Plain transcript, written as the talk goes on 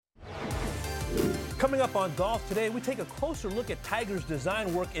Coming up on Golf Today, we take a closer look at Tiger's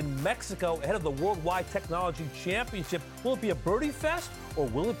design work in Mexico ahead of the Worldwide Technology Championship. Will it be a birdie fest or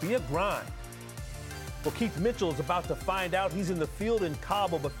will it be a grind? Well, Keith Mitchell is about to find out. He's in the field in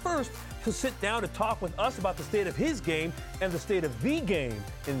Cabo, but first, he'll sit down to talk with us about the state of his game and the state of the game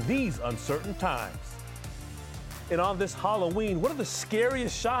in these uncertain times. And on this Halloween, what are the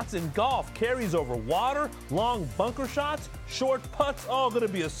scariest shots in golf? Carries over water, long bunker shots, short putts, all going to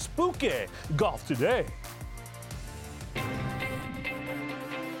be a spooky Golf Today.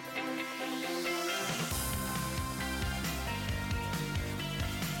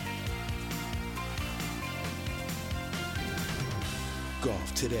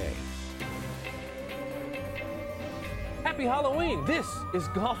 Golf Today. Happy Halloween. This is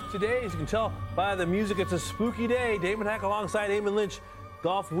Golf Today. As you can tell by the music, it's a spooky day. Damon Hack alongside Eamon Lynch.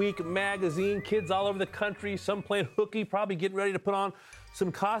 Golf Week magazine. Kids all over the country. Some playing hooky, probably getting ready to put on some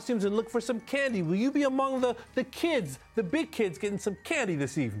costumes and look for some candy. Will you be among the kids, the big kids, getting some candy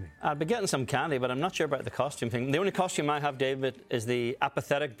this evening? I'll be getting some candy, but I'm not sure about the costume thing. The only costume I have, David, is the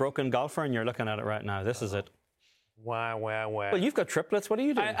apathetic broken golfer, and you're looking at it right now. This is it. Wow. Well, you've got triplets. What do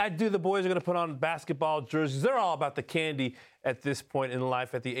you do? I do. The boys are going to put on basketball jerseys. They're all about the candy at this point in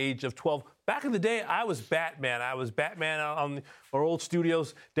life at the age of 12. Back in the day, I was Batman. I was Batman on our old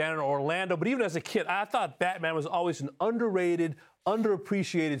studios down in Orlando. But even as a kid, I thought Batman was always an underrated,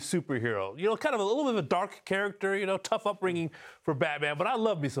 underappreciated superhero. You know, kind of a little bit of a dark character, you know, tough upbringing for Batman. But I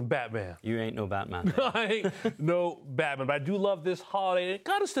love me some Batman. You ain't no Batman. I ain't no Batman. But I do love this holiday. It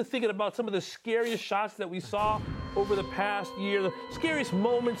got us to thinking about some of the scariest shots that we saw over the past year, the scariest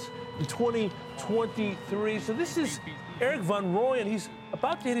moments in 2023. So this is Eric Van Rooyen. He's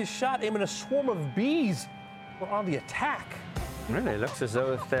about to hit his shot, aiming a swarm of bees were on the attack. Really looks as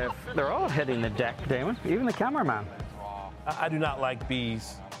though they're all hitting the deck, Damon, even the cameraman. I do not like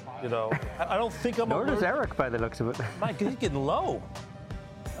bees, you know. I don't think I'm Nor does Eric, by the looks of it. Mike, he's getting low.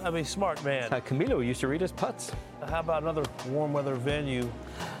 I mean, smart man. Camilo used to read his putts. How about another warm weather venue?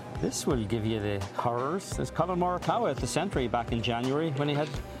 This will give you the horrors. There's Colin Morikawa at the Century back in January when he had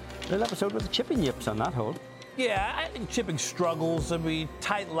a little episode with the chipping yips on that hole. Yeah, I think chipping struggles. I mean,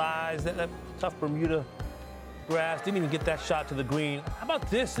 tight lies, that tough Bermuda grass. Didn't even get that shot to the green. How about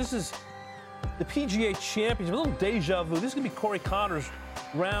this? This is the PGA Championship. A little deja vu. This is going to be Corey Connors,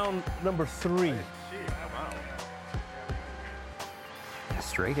 round number 3.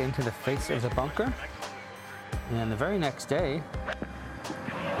 Straight into the face of the bunker. And the very next day,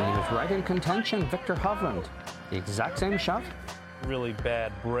 he was right in contention, Victor Hovland. The exact same shot. Really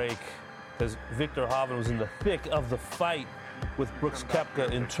bad break because Victor Hovland was in the thick of the fight with Brooks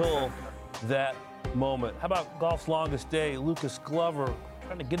Koepka until that moment. How about golf's longest day? Lucas Glover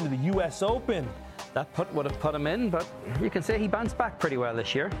trying to get into the U.S. Open. That putt would have put him in, but you can say he bounced back pretty well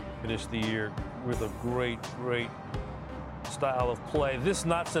this year. Finished the year with a great style of play. This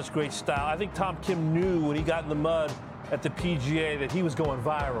not such great style. I think Tom Kim knew when he got in the mud at the PGA that he was going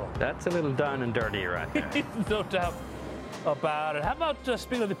viral. That's a little down and dirty right there. No doubt about it. How about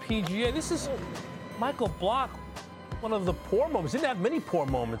speaking of the PGA, this is Michael Block, one of the poor moments. Didn't have many poor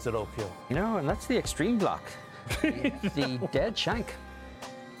moments at Oak Hill. You know, and that's the extreme block. The dead shank.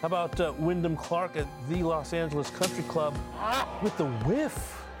 How about Wyndham Clark at the Los Angeles Country Club with the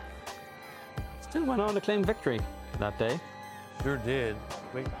whiff? Still went on to claim victory that day. Sure did.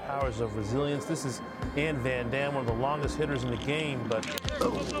 Great powers of resilience. This is Ann Van Dam, one of the longest hitters in the game, but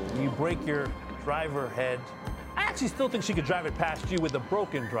you break your driver head. I actually still think she could drive it past you with a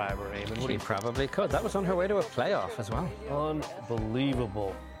broken driver, Eamon. She probably could. That was on her way to a playoff as well.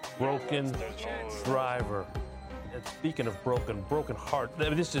 Unbelievable. Broken driver. And speaking of broken heart, I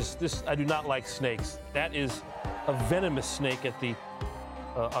mean, this I do not like snakes. That is a venomous snake at the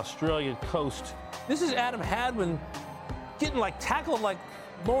Australian coast. This is Adam Hadwin getting tackled like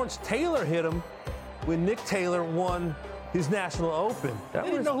Lawrence Taylor hit him when Nick Taylor won his National Open. They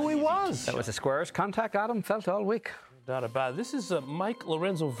didn't know who he was. That was a squares contact Adam felt all week. No doubt about it. This is Mike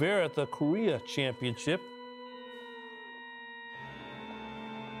Lorenzo Vera at the Korea Championship.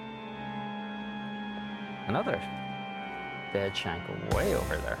 Another dead shank way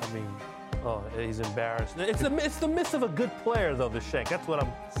over there. I mean, he's embarrassed. It's the myth of a good player, though, the shank. That's what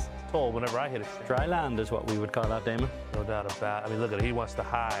I'm told whenever I hit a shank. Dry land is what we would call that, Damon. No doubt about it. I mean, look at it. He wants to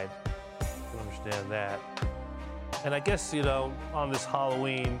hide. I understand that. And I guess, you know, on this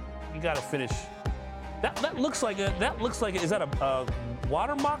Halloween, you got to finish. That looks like is that a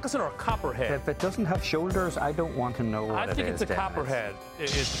water moccasin or a copperhead? If it doesn't have shoulders, I don't want to know what it is. I think it's a copperhead.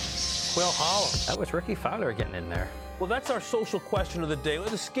 It's Quail Hollow. That was Ricky Fowler getting in there. Well, that's our social question of the day.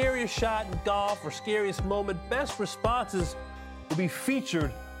 The scariest shot in golf or scariest moment, best responses will be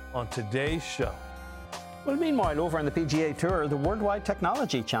featured on today's show. Well, meanwhile, over on the PGA Tour, the Worldwide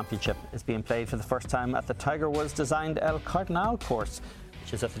Technology Championship is being played for the first time at the Tiger Woods-designed El Cardinal course,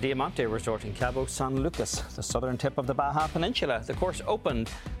 which is at the Diamante Resort in Cabo San Lucas, the southern tip of the Baja Peninsula. The course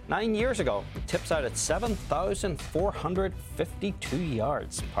opened 9 years ago. It tips out at 7,452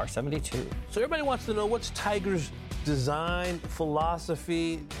 yards, par 72. So everybody wants to know, what's Tiger's design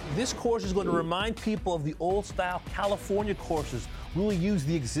philosophy? This course is going to remind people of the old-style California courses. We will use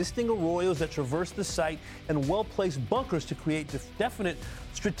the existing arroyos that traverse the site and well-placed bunkers to create definite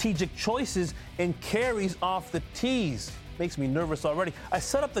strategic choices and carries off the tees. Makes me nervous already. I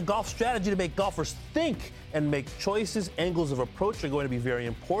set up the golf strategy to make golfers think and make choices. Angles of approach are going to be very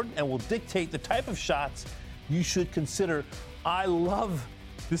important and will dictate the type of shots you should consider. I love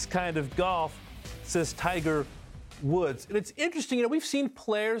this kind of golf, says Tiger Woods. And it's interesting, we've seen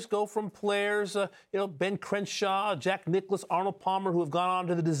players go from players, Ben Crenshaw, Jack Nicklaus, Arnold Palmer, who have gone on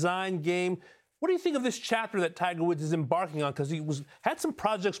to the design game. What do you think of this chapter that Tiger Woods is embarking on? Because he had some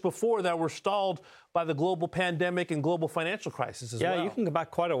projects before that were stalled by the global pandemic and global financial crisis as well. Yeah, you can go back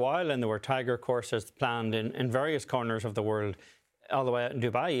quite a while, and there were Tiger courses planned in various corners of the world, all the way out in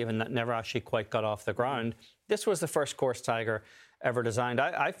Dubai even, that never actually quite got off the ground. This was the first course Tiger ever designed.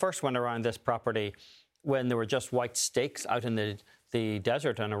 I first went around this property when there were just white stakes out in the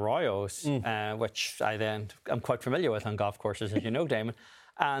desert and arroyos, which I'm quite familiar with on golf courses, as you know, Damon.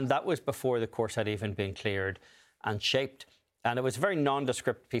 And that was before the course had even been cleared and shaped. And it was a very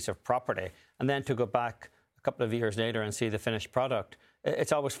nondescript piece of property. And then to go back a couple of years later and see the finished product,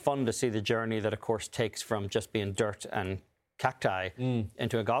 it's always fun to see the journey that a course takes from just being dirt and cacti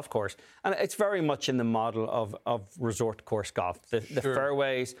into a golf course. And it's very much in the model of resort course golf. The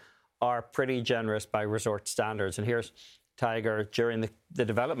fairways are pretty generous by resort standards. And here's Tiger during the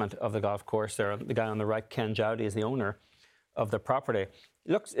development of the golf course. There, the guy on the right, Ken Jowdy, is the owner of the property.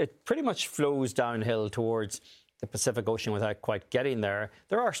 It pretty much flows downhill towards the Pacific Ocean without quite getting there.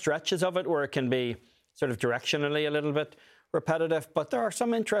 There are stretches of it where it can be sort of directionally a little bit repetitive, but there are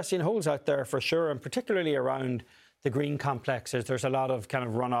some interesting holes out there for sure, and particularly around the green complexes. There's a lot of kind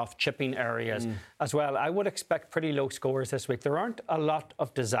of runoff chipping areas as well. I would expect pretty low scores this week. There aren't a lot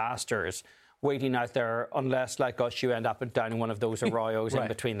of disasters waiting out there unless, like us, you end up down in one of those arroyos in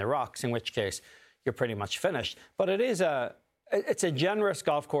between the rocks, in which case you're pretty much finished. But it's a generous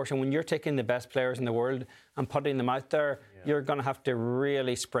golf course, and when you're taking the best players in the world and putting them out there, you're going to have to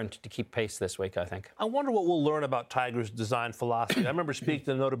really sprint to keep pace this week, I think. I wonder what we'll learn about Tiger's design philosophy. I remember speaking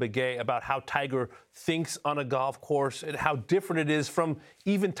to Nota Begay about how Tiger thinks on a golf course and how different it is from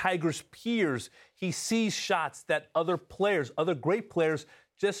even Tiger's peers. He sees shots that other great players,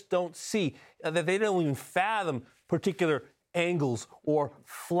 just don't see, that they don't even fathom particular angles or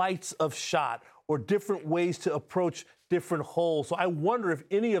flights of shot or different ways to approach different holes. So I wonder if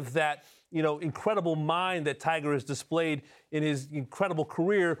any of that, incredible mind that Tiger has displayed in his incredible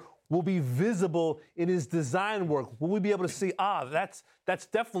career will be visible in his design work. Will we be able to see, that's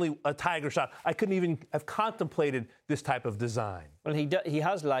definitely a Tiger shot. I couldn't even have contemplated this type of design. Well, he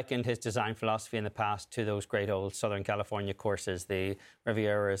has likened his design philosophy in the past to those great old Southern California courses, the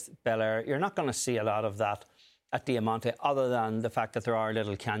Rivieras, Bel Air. You're not going to see a lot of that at Diamante, other than the fact that there are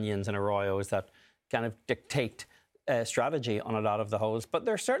little canyons and arroyos that kind of dictate strategy on a lot of the holes. But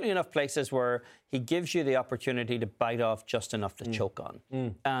there's certainly enough places where he gives you the opportunity to bite off just enough to choke on.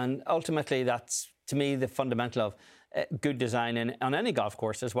 And ultimately, that's, to me, the fundamental of good design on any golf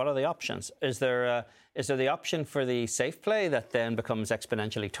course is, what are the options? Is there the option for the safe play that then becomes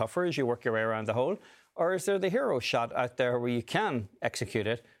exponentially tougher as you work your way around the hole? Or is there the hero shot out there where you can execute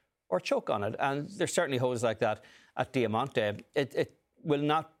it or choke on it? And there's certainly holes like that at Diamante. It will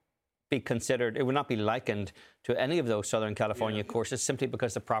not be considered, it will not be likened to any of those Southern California courses, simply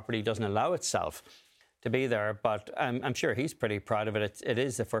because the property doesn't allow itself to be there. But I'm sure he's pretty proud of it. It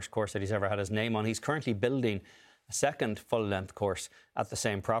is the first course that he's ever had his name on. He's currently building a second full-length course at the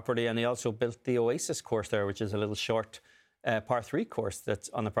same property, and he also built the Oasis course there, which is a little short par 3 course that's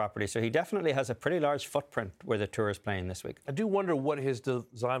on the property. So he definitely has a pretty large footprint where the tour is playing this week. I do wonder what his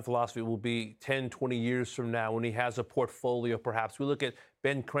design philosophy will be 10, 20 years from now when he has a portfolio, perhaps. We look at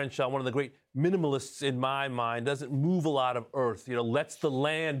Ben Crenshaw, one of the great minimalists in my mind, doesn't move a lot of earth, lets the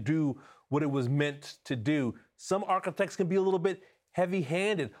land do what it was meant to do. Some architects can be a little bit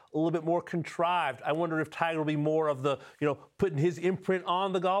heavy-handed, a little bit more contrived. I wonder if Tiger will be more of the, putting his imprint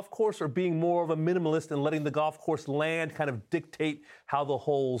on the golf course, or being more of a minimalist and letting the golf course land kind of dictate how the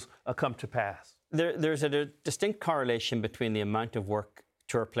holes come to pass. There's a distinct correlation between the amount of work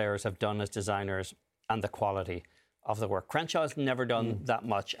tour players have done as designers and the quality of the work. Crenshaw's never done that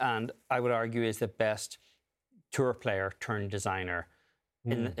much, and I would argue is the best tour player turned designer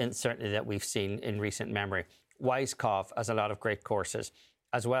in certainly that we've seen in recent memory. Weiskopf has a lot of great courses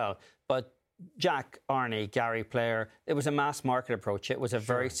as well. But Jack, Arnie, Gary Player, it was a mass market approach. It was a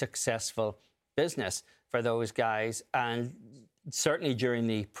very successful business for those guys. And certainly during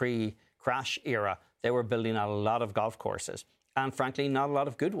the pre-crash era, they were building a lot of golf courses. And frankly, not a lot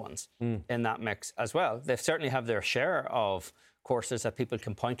of good ones in that mix as well. They certainly have their share of courses that people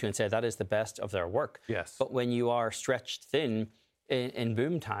can point to and say that is the best of their work. Yes. But when you are stretched thin in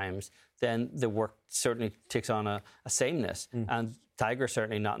boom times, then the work certainly takes on a sameness. And Tiger's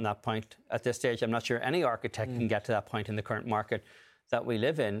certainly not in that point at this stage. I'm not sure any architect can get to that point in the current market that we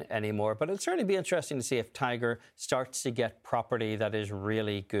live in anymore. But it'll certainly be interesting to see if Tiger starts to get property that is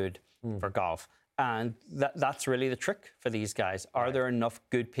really good for golf. And that's really the trick for these guys. Are there enough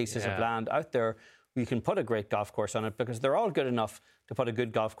good pieces of land out there you can put a great golf course on it? Because they're all good enough to put a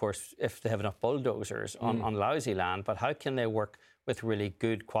good golf course if they have enough bulldozers on lousy land. But how can they work with really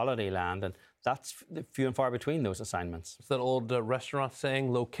good quality land? And that's few and far between, those assignments. It's that old restaurant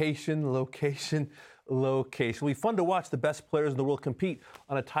saying, location, location, location. It'll be fun to watch the best players in the world compete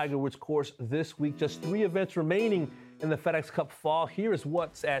on a Tiger Woods course this week. Just 3 events remaining in the FedEx Cup Fall. Here is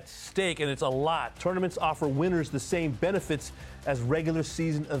what's at stake, and it's a lot. Tournaments offer winners the same benefits as regular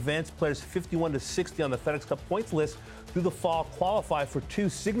season events. Players 51 to 60 on the FedEx Cup points list through the fall qualify for 2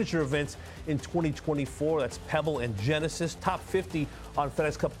 signature events in 2024. That's Pebble and Genesis. Top 50 on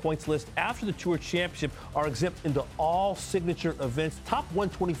FedEx Cup points list after the Tour Championship are exempt into all signature events. Top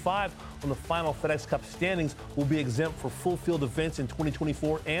 125 on the final FedEx Cup standings will be exempt for full field events in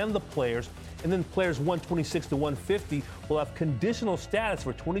 2024 and the Players. And then players 126 to 150 will have conditional status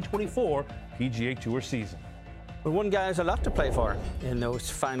for 2024 PGA Tour season. But one guy has a lot to play for in those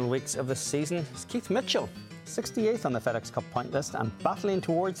final weeks of the season is Keith Mitchell, 68th on the FedEx Cup point list and battling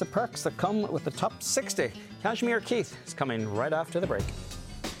towards the perks that come with the top 60. Cashmere Keith is coming right after the break.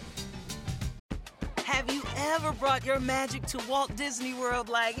 Have you ever brought your magic to Walt Disney World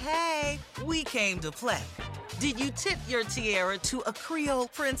like, hey, we came to play? Did you tip your tiara to a Creole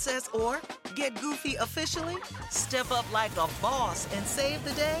princess or get goofy officially? Step up like a boss and save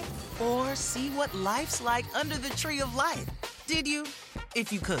the day? Or see what life's like under the tree of life? Did you?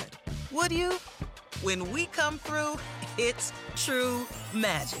 If you could. Would you? When we come through, it's true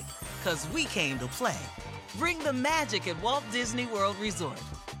magic. 'Cause we came to play. Bring the magic at Walt Disney World Resort.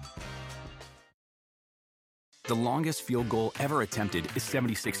 The longest field goal ever attempted is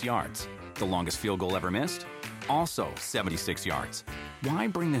 76 yards. The longest field goal ever missed? Also 76 yards. Why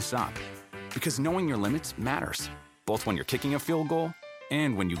bring this up? Because knowing your limits matters, both when you're kicking a field goal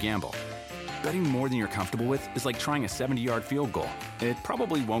and when you gamble. Betting more than you're comfortable with is like trying a 70-yard field goal. It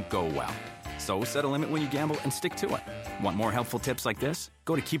probably won't go well. So set a limit when you gamble and stick to it. Want more helpful tips like this?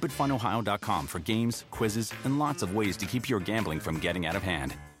 Go to keepitfunohio.com for games, quizzes, and lots of ways to keep your gambling from getting out of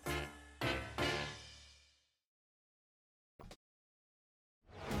hand.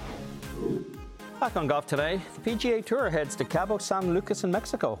 Back on Golf Today, the PGA Tour heads to Cabo San Lucas in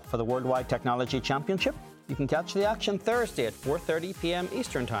Mexico for the Worldwide Technology Championship. You can catch the action Thursday at 4:30 p.m.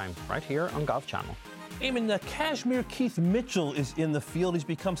 Eastern Time, right here on Golf Channel. Eamon, Cashmere Keith Mitchell is in the field. He's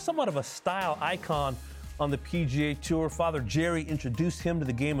become somewhat of a style icon on the PGA Tour. Father Jerry introduced him to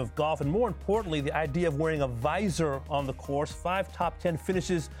the game of golf, and more importantly, the idea of wearing a visor on the course. 5 top 10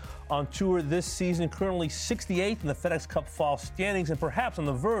 finishes on tour this season, currently 68th in the FedEx Cup Fall standings, and perhaps on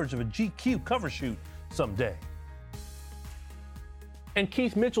the verge of a GQ cover shoot someday. And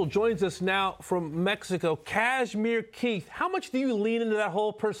Keith Mitchell joins us now from Mexico. Cashmere Keith, how much do you lean into that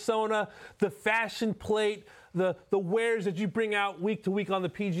whole persona, the fashion plate, the wares that you bring out week to week on the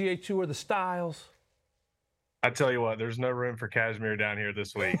PGA Tour, the styles? I tell you what, there's no room for cashmere down here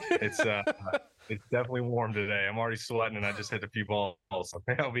this week. It's definitely warm today. I'm already sweating, and I just hit a few balls. So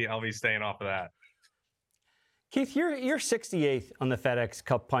I'll be staying off of that. Keith, you're 68th on the FedEx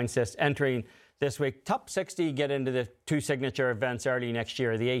Cup points list, entering this week. Top 60 get into the 2 signature events early next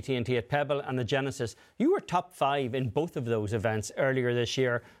year, the AT&T at Pebble and the Genesis. You were top 5 in both of those events earlier this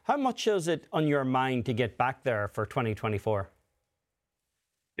year. How much is it on your mind to get back there for 2024?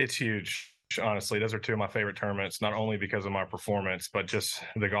 It's huge. Honestly, those are 2 of my favorite tournaments, not only because of my performance, but just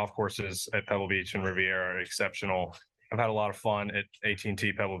the golf courses at Pebble Beach and Riviera are exceptional. I've had a lot of fun at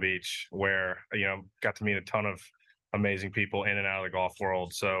AT&T Pebble Beach where, got to meet a ton of amazing people in and out of the golf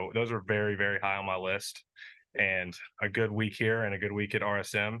world. So those are very, very high on my list. And a good week here and a good week at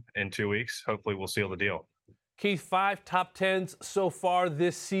RSM in 2 weeks. Hopefully we'll seal the deal. Keith, 5 top 10s so far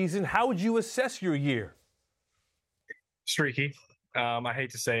this season. How would you assess your year? Streaky. I hate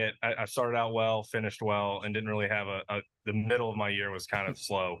to say it. I started out well, finished well, and didn't really have the middle of my year was kind of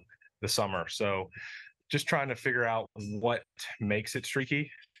slow, the summer. So just trying to figure out what makes it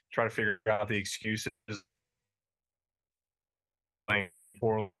streaky, try to figure out the excuses playing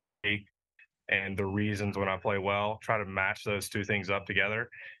poorly and the reasons when I play well, try to match those two things up together.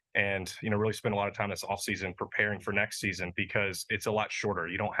 And, really spend a lot of time this offseason preparing for next season because it's a lot shorter.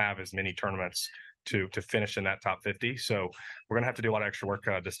 You don't have as many tournaments to finish in that top 50. So we're going to have to do a lot of extra work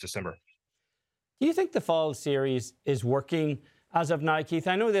this December. Do you think the fall series is working as of now, Keith?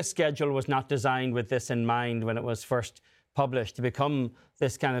 I know this schedule was not designed with this in mind when it was first published to become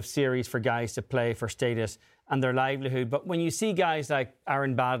this kind of series for guys to play for status and their livelihood. But when you see guys like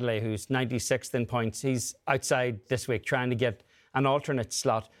Aaron Baddeley, who's 96th in points, he's outside this week trying to get an alternate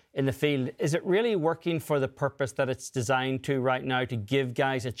slot in the field. Is it really working for the purpose that it's designed to right now, to give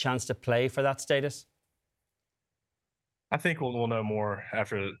guys a chance to play for that status? I think we'll know more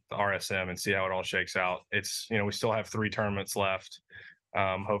after the RSM and see how it all shakes out. It's, we still have 3 tournaments left.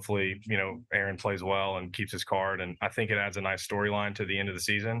 Hopefully, Aaron plays well and keeps his card. And I think it adds a nice storyline to the end of the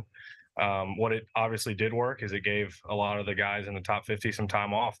season. What it obviously did work is it gave a lot of the guys in the top 50 some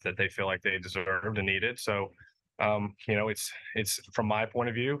time off that they feel like they deserved and needed. So, it's from my point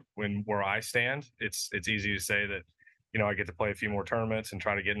of view, where I stand, it's easy to say that, I get to play a few more tournaments and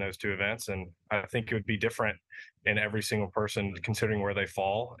try to get in those 2 events. And I think it would be different in every single person, considering where they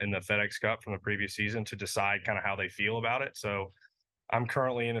fall in the FedEx Cup from the previous season, to decide kind of how they feel about it. So I'm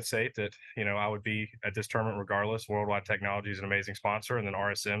currently in a state that, I would be at this tournament regardless. Worldwide Technology is an amazing sponsor, and then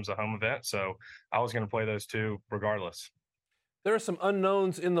RSM's a home event. So I was going to play those 2 regardless. There are some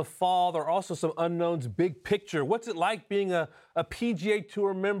unknowns in the fall. There are also some unknowns big picture. What's it like being a PGA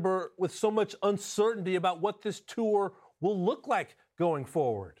Tour member with so much uncertainty about what this tour will look like going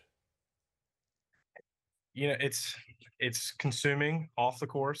forward? It's consuming off the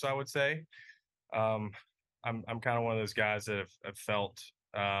course, I would say. I'm kind of one of those guys that have felt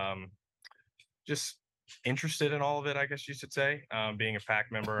just interested in all of it, I guess you should say. Being a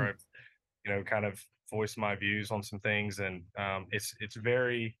PAC member, I've kind of voiced my views on some things, and it's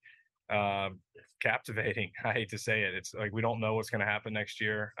very captivating. I hate to say it. It's like we don't know what's going to happen next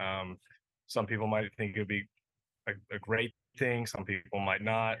year. Some people might think it would be a great thing. Some people might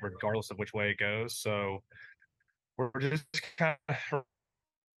not, regardless of which way it goes. So we're just kind of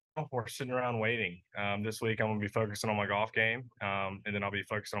we're sitting around waiting. This week I'm going to be focusing on my golf game, and then I'll be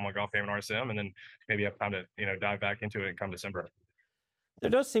focusing on my golf game and RSM, and then maybe have time to dive back into it and come December. There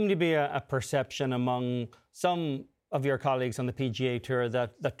does seem to be a perception among some of your colleagues on the PGA Tour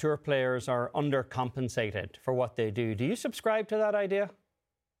that tour players are undercompensated for what they do. Do you subscribe to that idea?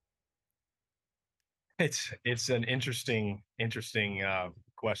 It's an interesting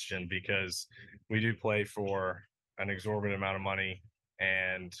question, because we do play for an exorbitant amount of money,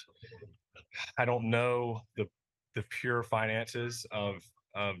 and I don't know the pure finances of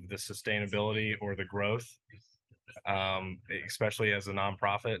the sustainability or the growth, especially as a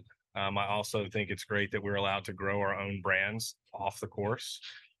nonprofit. I also think it's great that we're allowed to grow our own brands off the course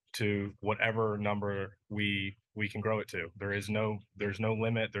to whatever number we can grow it to. There's no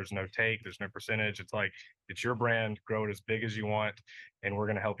limit, there's no take, there's no percentage. It's like, it's your brand, grow it as big as you want, and we're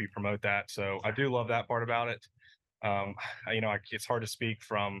going to help you promote that. So I do love that part about it. It's hard to speak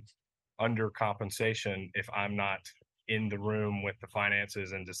from undercompensation if I'm not in the room with the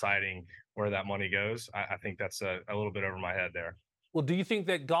finances and deciding where that money goes. I think that's a little bit over my head there. Well, do you think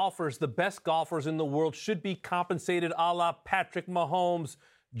that golfers, the best golfers in the world, should be compensated a la Patrick Mahomes,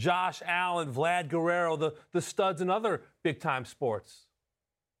 Josh Allen, Vlad Guerrero, the studs in other big-time sports?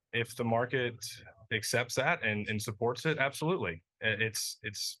 If the market accepts that and supports it, absolutely. It's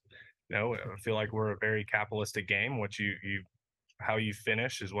I feel like we're a very capitalistic game. How you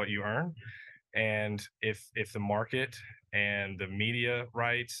finish is what you earn. And if the market and the media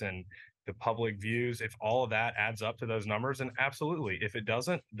rights and the public views, if all of that adds up to those numbers, then absolutely. If it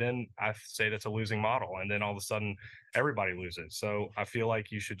doesn't, then I say that's a losing model, and then all of a sudden everybody loses. So I feel like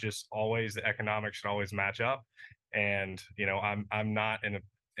the economics should always match up. And I'm not in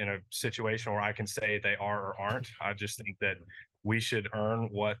a situation where I can say they are or aren't. I just think that we should earn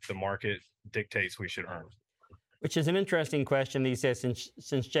what the market dictates we should earn. Which is an interesting question these days,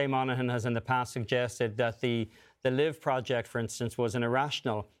 since Jay Monahan has in the past suggested that the LIV project, for instance, was an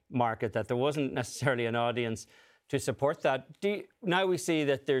irrational market, that there wasn't necessarily an audience to support that. Now we see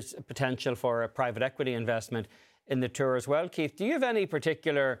that there's a potential for a private equity investment in the tour as well. Keith, do you have any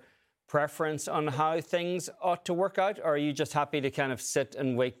particular preference on how things ought to work out, or are you just happy to kind of sit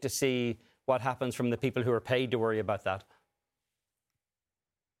and wait to see what happens from the people who are paid to worry about that?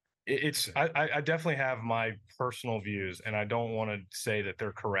 I definitely have my personal views, and I don't want to say that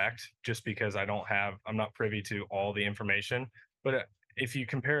they're correct just because I'm not privy to all the information. But if you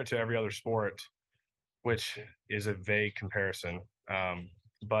compare it to every other sport, which is a vague comparison.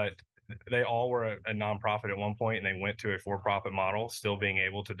 But they all were a nonprofit at one point, and they went to a for-profit model, still being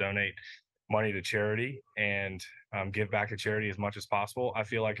able to donate money to charity and give back to charity as much as possible. I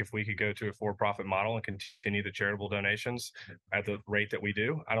feel like if we could go to a for-profit model and continue the charitable donations at the rate that we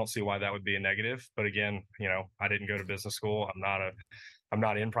do, I don't see why that would be a negative. But again, I didn't go to business school. I'm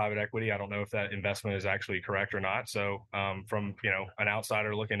not in private equity. I don't know if that investment is actually correct or not. So from an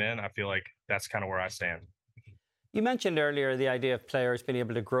outsider looking in, I feel like that's kind of where I stand. You mentioned earlier the idea of players being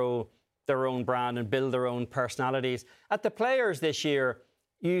able to grow their own brand and build their own personalities. At the Players this year,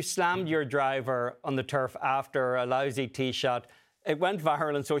 you slammed your driver on the turf after a lousy tee shot. It went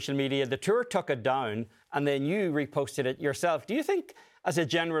viral on social media. The tour took it down, and then you reposted it yourself. Do you think, as a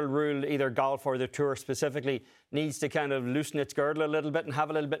general rule, either golf or the tour specifically needs to kind of loosen its girdle a little bit and have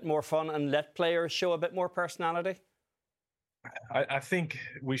a little bit more fun and let players show a bit more personality? I think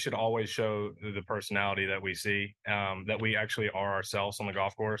we should always show the personality that we see, that we actually are ourselves on the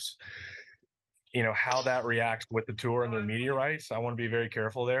golf course. How that reacts with the tour and the media rights, I want to be very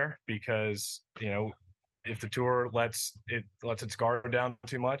careful there, because if the tour lets its guard down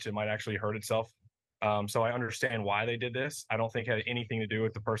too much, it might actually hurt itself. So I understand why they did this. I don't think it had anything to do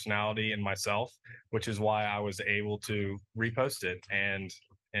with the personality and myself, which is why I was able to repost it and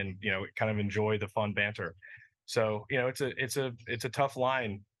kind of enjoy the fun banter. So it's a tough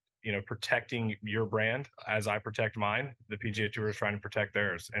line, protecting your brand as I protect mine. The PGA Tour is trying to protect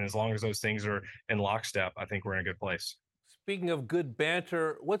theirs, and as long as those things are in lockstep, I think we're in a good place. Speaking of good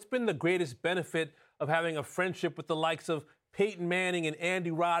banter, what's been the greatest benefit of having a friendship with the likes of Peyton Manning and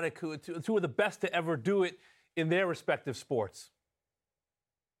Andy Roddick, who are two of the best to ever do it in their respective sports?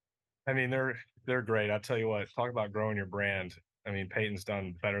 I mean, they're great. I'll tell you what, talk about growing your brand. I mean, Peyton's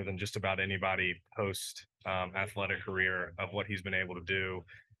done better than just about anybody post athletic career of what he's been able to do,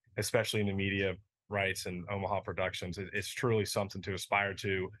 especially in the media rights and Omaha Productions. It's truly something to aspire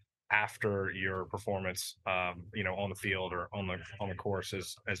to after your performance, on the field or on the course,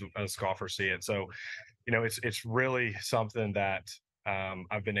 as golfers see it. So, it's really something that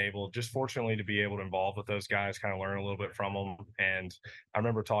I've been able, just fortunately, to be able to involve with those guys, kind of learn a little bit from them. And I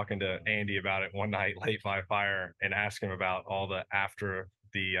remember talking to Andy about it one night late by fire and asking him about all the after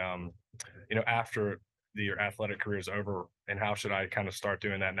your athletic career is over, and how should I kind of start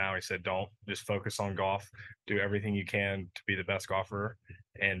doing that now. He said, don't, just focus on golf, do everything you can to be the best golfer,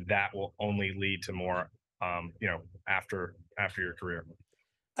 and that will only lead to more after your career.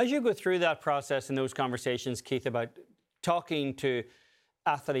 As you go through that process and those conversations, Keith, about talking to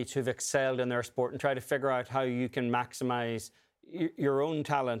athletes who've excelled in their sport and try to figure out how you can maximize your own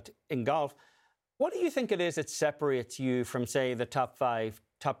talent in golf, what do you think it is that separates you from, say, the top 5,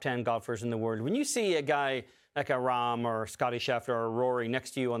 top 10 golfers in the world? When you see a guy like a Rahm or Scotty Scheffler or Rory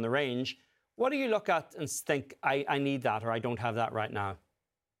next to you on the range, what do you look at and think, I need that, or I don't have that right now?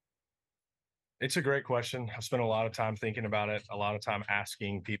 It's a great question. I've spent a lot of time thinking about it, a lot of time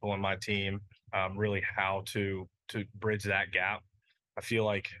asking people on my team really how to bridge that gap. I feel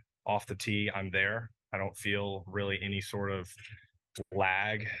like off the tee, I'm there. I don't feel really any sort of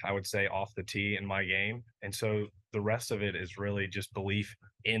lag, I would say, off the tee in my game. And so the rest of it is really just belief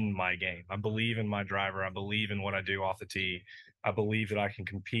in my game. I believe in my driver. I believe in what I do off the tee. I believe that I can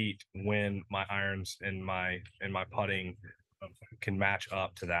compete when my irons and my putting can match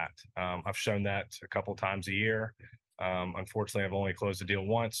up to that. I've shown that a couple times a year. Unfortunately, I've only closed a deal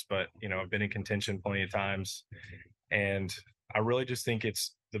once, but I've been in contention plenty of times. And I really just think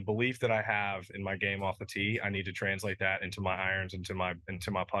it's the belief that I have in my game off the tee. I need to translate that into my irons, into my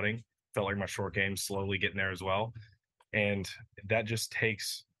putting. Felt like my short game slowly getting there as well. And that just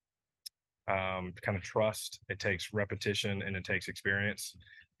takes kind of trust. It takes repetition, and it takes experience.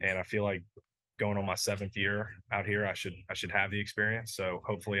 And I feel like going on my 7th year out here, I should have the experience. So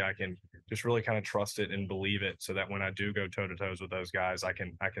hopefully I can just really kind of trust it and believe it, so that when I do go toe to toes with those guys, I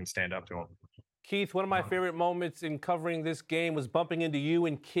can stand up to them. Keith, one of my favorite moments in covering this game was bumping into you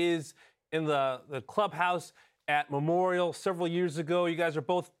and Kiz in the clubhouse at Memorial several years ago. You guys are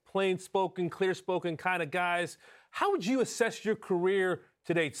both plain-spoken, clear-spoken kind of guys. How would you assess your career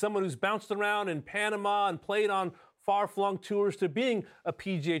to date? Someone who's bounced around in Panama and played on far-flung tours to being a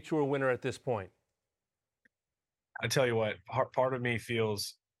PGA Tour winner at this point. I tell you what, part of me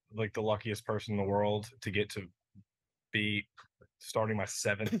feels like the luckiest person in the world to get to be starting my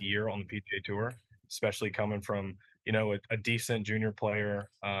 7th year on the PGA Tour, especially coming from, a decent junior player,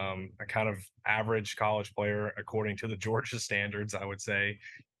 a kind of average college player according to the Georgia standards, I would say,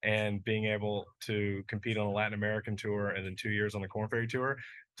 and being able to compete on the Latin American Tour and then 2 years on the Korn Ferry Tour.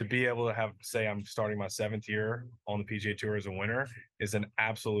 To be able to say I'm starting my 7th year on the PGA Tour as a winner is an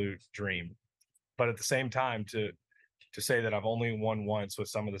absolute dream. but at the same time, to say that I've only won once with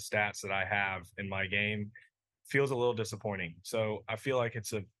some of the stats that I have in my game feels a little disappointing. So I feel like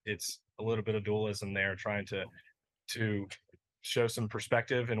it's a little bit of dualism there, trying to show some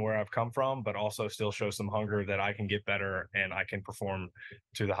perspective in where I've come from, but also still show some hunger that I can get better and I can perform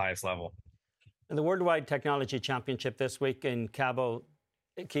to the highest level. And the Worldwide Technology Championship this week in Cabo,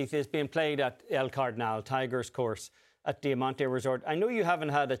 Keith, is being played at El Cardinal, Tigers course at Diamante Resort. I know you haven't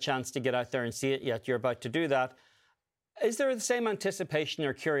had a chance to get out there and see it yet. You're about to do that. Is there the same anticipation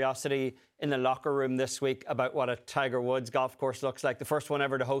or curiosity in the locker room this week about what a Tiger Woods golf course looks like, the first one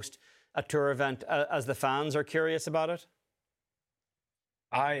ever to host a tour event, as the fans are curious about it?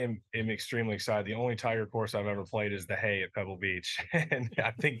 I am extremely excited. The only Tiger course I've ever played is the Hay at Pebble Beach. And I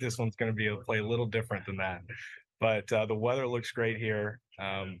think this one's going to be able to play a little different than that. But the weather looks great here.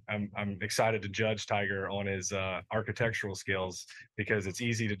 I'm excited to judge Tiger on his architectural skills, because it's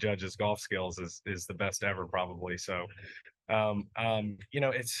easy to judge his golf skills is the best ever, probably. So,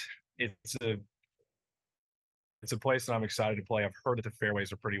 it's a place that I'm excited to play. I've heard that the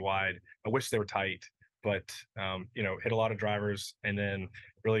fairways are pretty wide. I wish they were tight, but hit a lot of drivers, and then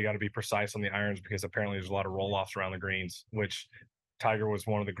really got to be precise on the irons, because apparently there's a lot of roll-offs around the greens, which Tiger was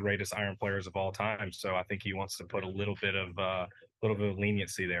one of the greatest iron players of all time. So I think he wants to put a little bit of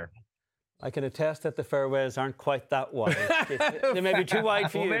leniency there. I can attest that the fairways aren't quite that wide. They may be too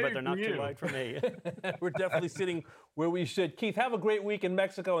wide for you, but they're not too wide for me. We're definitely sitting where we should. Keith, have a great week in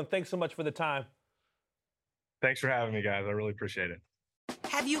Mexico, and thanks so much for the time. Thanks for having me, guys. I really appreciate it.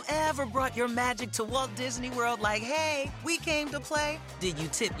 Have you ever brought your magic to Walt Disney World like, hey, we came to play? Did you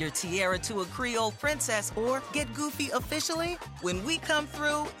tip your tiara to a Creole princess or get goofy officially? When we come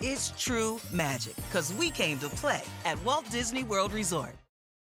through, it's true magic, because we came to play at Walt Disney World Resort.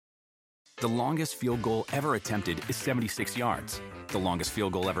 The longest field goal ever attempted is 76 yards. The longest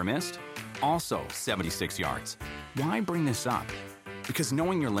field goal ever missed? Also 76 yards. Why bring this up? Because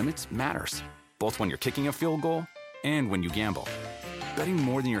knowing your limits matters, both when you're kicking a field goal and when you gamble. Betting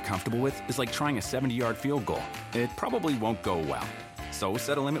more than you're comfortable with is like trying a 70-yard field goal. It probably won't go well. So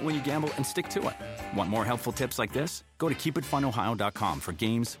set a limit when you gamble and stick to it. Want more helpful tips like this? Go to keepitfunohio.com for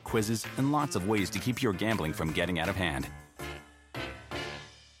games, quizzes, and lots of ways to keep your gambling from getting out of hand.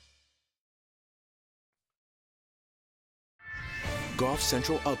 Golf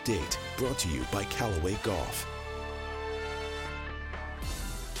Central Update, brought to you by Callaway Golf.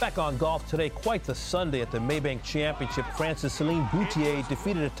 Back on golf today, quite the Sunday at the Maybank Championship. France's Celine Boutier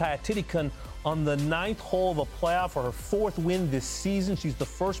defeated Atthaya Thitikul on the 9th hole of a playoff for her 4th win this season. She's the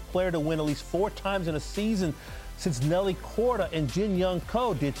first player to win at least 4 times in a season since Nelly Korda and Jin Young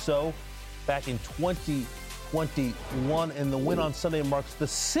Ko did so back in 2021. And the win on Sunday marks the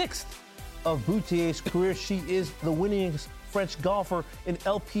 6th of Boutier's career. She is the winningest French golfer in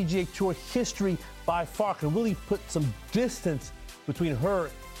LPGA Tour history by far. Can really put some distance between her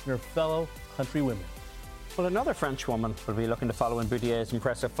and her fellow countrywomen. Well, another French woman will be looking to follow in Boutier's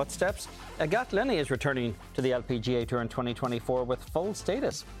impressive footsteps. Agathe Lenny is returning to the LPGA Tour in 2024 with full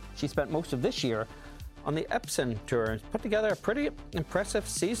status. She spent most of this year on the Epson Tour and put together a pretty impressive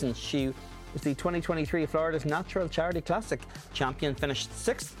season. She was the 2023 Florida's Natural Charity Classic champion, finished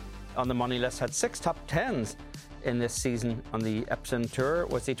 6th on the money list, had 6 top 10s in this season on the Epson Tour,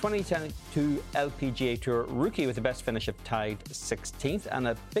 was the 2022 LPGA Tour rookie with the best finish of tied 16th, and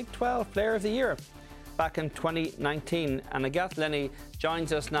a Big 12 Player of the Year back in 2019. And Agathe Lenny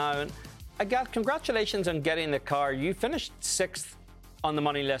joins us now. And Agathe, congratulations on getting the card. You finished 6th on the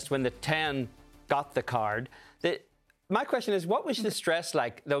money list when the 10 got the card. My question is, what was the stress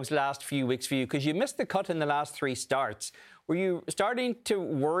like those last few weeks for you? Because you missed the cut in the last 3 starts. Were you starting to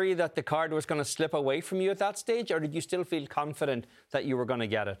worry that the card was going to slip away from you at that stage, or did you still feel confident that you were going to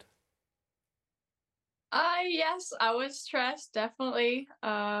get it? Yes, I was stressed, definitely.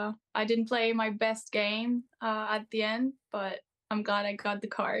 I didn't play my best game at the end, but I'm glad I got the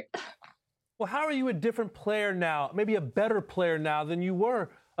card. Well, how are you a different player now, maybe a better player now than you were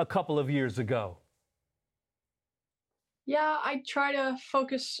a couple of years ago? Yeah, I try to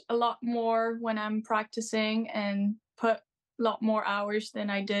focus a lot more when I'm practicing and put a lot more hours than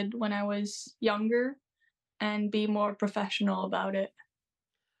I did when I was younger and be more professional about it.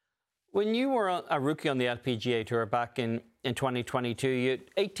 When you were a rookie on the LPGA Tour back in 2022, you had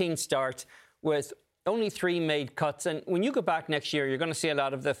 18 starts with only 3 made cuts. And when you go back next year, you're going to see a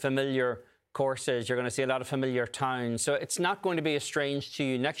lot of the familiar courses. You're going to see a lot of familiar towns. So it's not going to be as strange to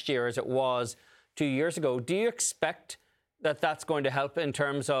you next year as it was 2 years ago. Do you expect that that's going to help in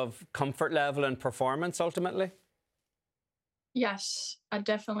terms of comfort level and performance ultimately? Yes, I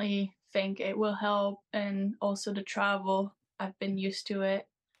definitely think it will help. And also the travel, I've been used to it.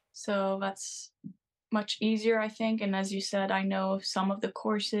 So that's much easier, I think. And as you said, I know some of the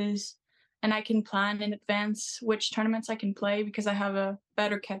courses and I can plan in advance which tournaments I can play because I have a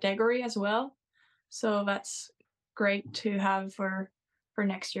better category as well. So that's great to have for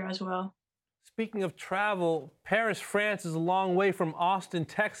next year as well. Speaking of travel, Paris, France is a long way from Austin,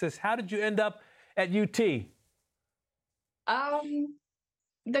 Texas. How did you end up at UT?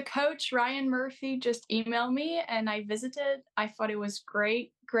 The coach, Ryan Murphy, just emailed me and I visited. I thought it was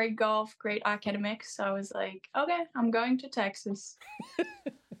great golf, great academics. So I was like, okay, I'm going to Texas.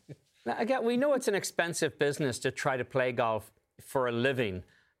 Now, again, we know it's an expensive business to try to play golf for a living,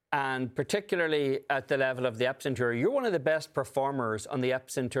 and particularly at the level of the Epson Tour. You're one of the best performers on the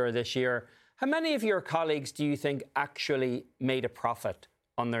Epson Tour this year. How many of your colleagues do you think actually made a profit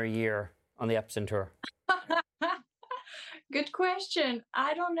on their year on the Epson Tour? Good question.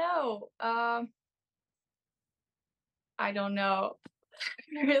 I don't know. I don't know.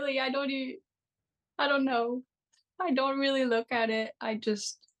 Really, I don't know. I don't really look at it. I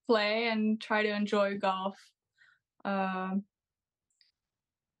just play and try to enjoy golf. I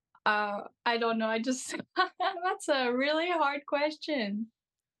don't know. I just that's a really hard question.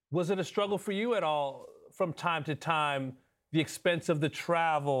 Was it a struggle for you at all from time to time, the expense of the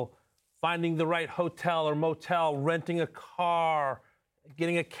travel, finding the right hotel or motel, renting a car,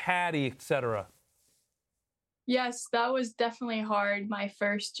 getting a caddy, etc.? Yes, that was definitely hard my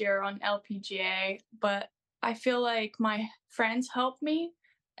first year on LPGA, but I feel like my friends helped me,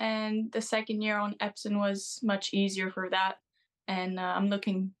 and the second year on Epson was much easier for that. And I'm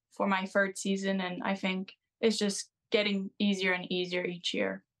looking for my third season, and I think it's just getting easier and easier each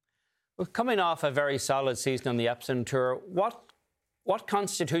year. Well, coming off a very solid season on the Epson Tour, what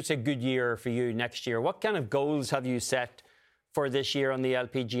constitutes a good year for you next year? What kind of goals have you set for this year on the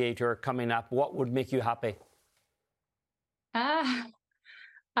LPGA Tour coming up? What would make you happy?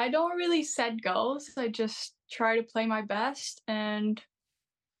 I don't really set goals. I just try to play my best and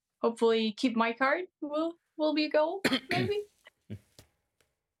hopefully keep my card will be a goal, maybe.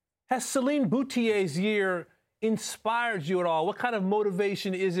 Has Celine Boutier's year inspired you at all? What kind of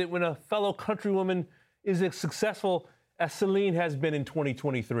motivation is it when a fellow countrywoman is as successful as Celine has been in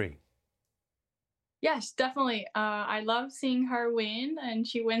 2023? Yes, definitely. I love seeing her win, and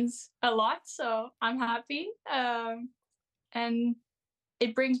she wins a lot, so I'm happy. And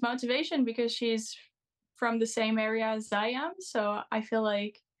it brings motivation because she's from the same area as I am. So I feel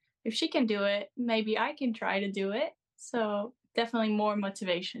like if she can do it, maybe I can try to do it. So definitely more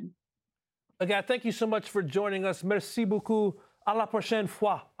motivation. Again, thank you so much for joining us. Merci beaucoup. À la prochaine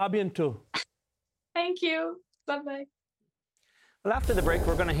fois. À bientôt. Thank you. Bye-bye. Well, after the break,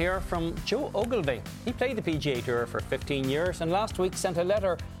 we're going to hear from Joe Ogilvy. He played the PGA Tour for 15 years and last week sent a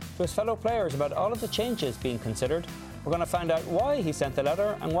letter to his fellow players about all of the changes being considered. We're going to find out why he sent the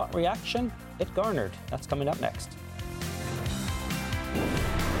letter and what reaction it garnered. That's coming up next.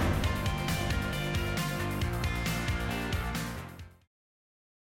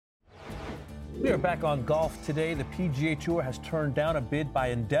 We are back on Golf Today. The PGA Tour has turned down a bid by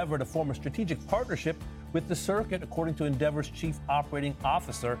Endeavor to form a strategic partnership with the circuit, according to Endeavor's chief operating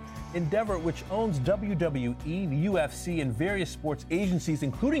officer. Endeavor, which owns WWE, the UFC, and various sports agencies,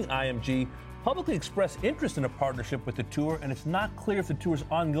 including IMG, publicly expressed interest in a partnership with the Tour, and it's not clear if the Tour's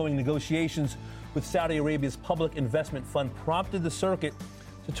ongoing negotiations with Saudi Arabia's public investment fund prompted the circuit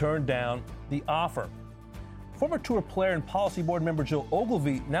to turn down the offer. Former Tour player and policy board member Joe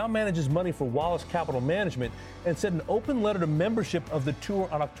Ogilvy now manages money for Wallace Capital Management and sent an open letter to membership of the Tour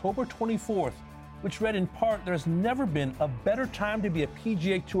on October 24th, which read in part, "There's never been a better time to be a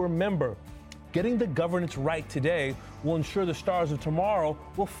PGA Tour member. Getting the governance right today will ensure the stars of tomorrow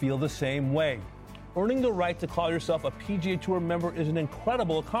will feel the same way. Earning the right to call yourself a PGA Tour member is an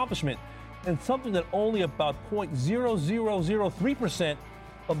incredible accomplishment and something that only about 0.0003%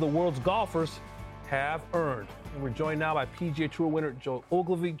 of the world's golfers have earned." And we're joined now by PGA Tour winner Joe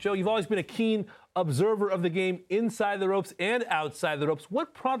Ogilvy. Joe, you've always been a keen observer of the game inside the ropes and outside the ropes.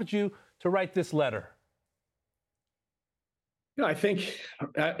 What prompted you to write this letter? You know, I think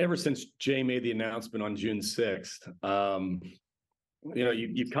ever since Jay made the announcement on June 6th, you know,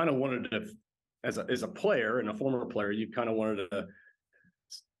 you kind of wanted to, as a player and a former player, you kind of wanted to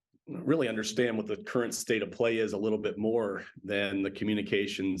really understand what the current state of play is a little bit more than the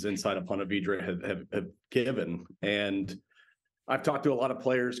communications inside of Ponte Vedra have given. And I've talked to a lot of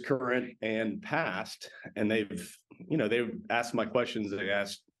players, current and past, and they've asked my questions. They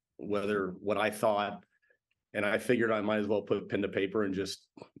asked what I thought, and I figured I might as well put pen to paper and just,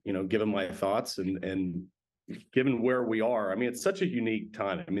 give them my thoughts. And given where we are, I mean, it's such a unique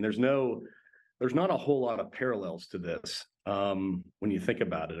time. I mean, there's not a whole lot of parallels to this. when you think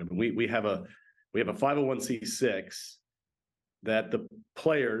about it. I mean, we have a 501c6 that the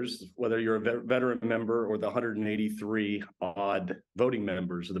players, whether you're a veteran member or the 183 odd voting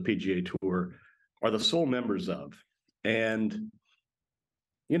members of the PGA Tour, are the sole members of. And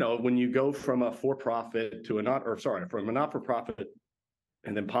when you go from a for-profit to from a not-for-profit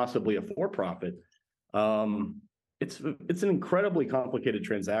and then possibly a for-profit, it's an incredibly complicated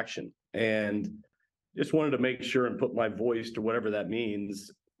transaction. And just wanted to make sure and put my voice, to whatever that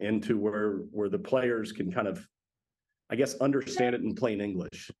means, into where the players can kind of, I guess, understand it in plain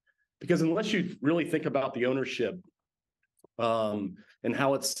English. Because unless you really think about the ownership and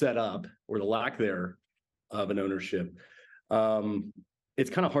how it's set up, or the lack there of an ownership, it's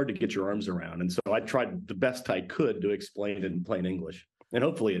kind of hard to get your arms around. And so I tried the best I could to explain it in plain English. And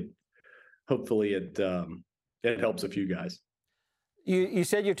hopefully it helps a few guys. You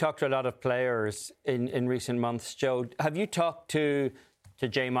said you talked to a lot of players in recent months, Joe. Have you talked to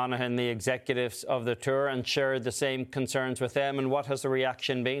Jay Monahan, the executives of the tour, and shared the same concerns with them? And what has the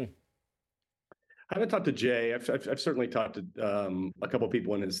reaction been? I haven't talked to Jay. I've certainly talked to a couple of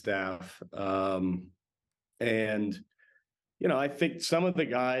people in his staff. And, I think some of the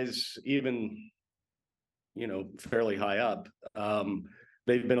guys, even, fairly high up,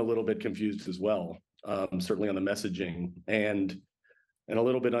 they've been a little bit confused as well, certainly on the messaging and a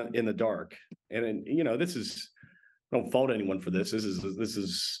little bit in the dark. And, this is, I don't fault anyone for this. This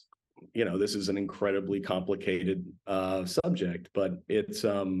is an incredibly complicated subject, but it's,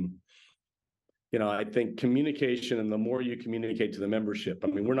 I think communication, and the more you communicate to the membership, I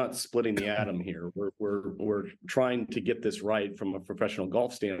mean, we're not splitting the atom here. We're trying to get this right from a professional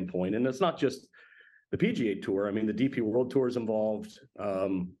golf standpoint. And it's not just the PGA Tour. I mean, the DP World Tour is involved.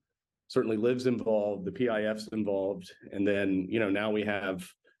 Certainly LIV's involved, the PIF's involved. And then, now we have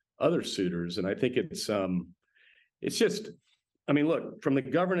other suitors. And I think it's just, I mean, look, from the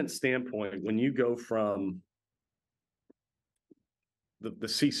governance standpoint, when you go from the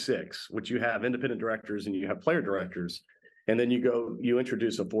C6, which you have independent directors and you have player directors, and then you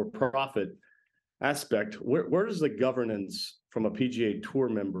introduce a for-profit aspect, where does the governance from a PGA Tour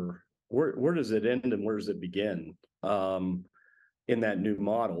member, where does it end and where does it begin in that new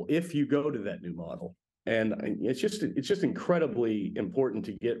model, if you go to that new model? And it's just incredibly important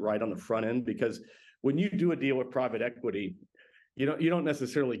to get right on the front end, because when you do a deal with private equity, you don't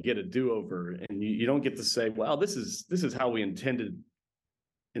necessarily get a do-over, and you don't get to say, well, this is how we intended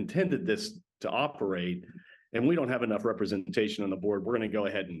this to operate, and we don't have enough representation on the board. We're going to go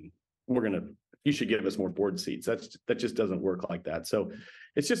ahead and you should give us more board seats. That just doesn't work like that. So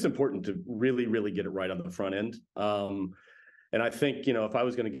it's just important to really, really get it right on the front end. And I think, if I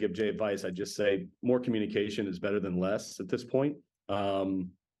was going to give Jay advice, I'd just say more communication is better than less at this point.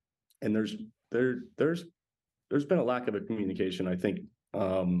 And there's been a lack of a communication, I think.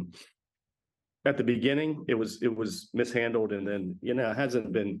 At the beginning, it was mishandled, and then, it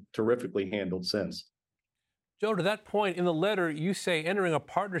hasn't been terrifically handled since. Joe, to that point, in the letter, you say entering a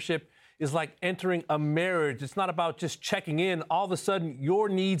partnership is like entering a marriage. It's not about just checking in. All of a sudden, your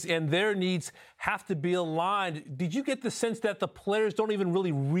needs and their needs have to be aligned. Did you get the sense that the players don't even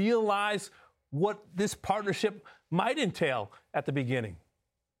really realize what this partnership might entail at the beginning?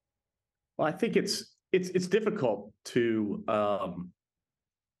 Well, I think it's difficult to,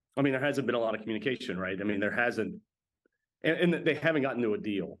 I mean, there hasn't been a lot of communication, right? I mean, there hasn't, and they haven't gotten to a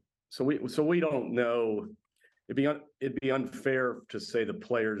deal. So we don't know. It'd be unfair to say the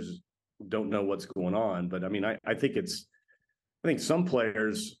players don't know what's going on. But I mean, I think some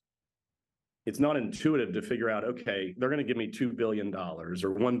players, it's not intuitive to figure out, okay, they're going to give me $2 billion or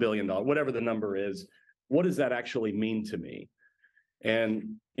 $1 billion, whatever the number is. What does that actually mean to me?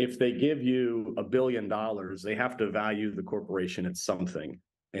 And if they give you $1 billion, they have to value the corporation at something.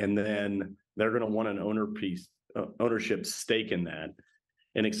 And then they're going to want an ownership stake in that.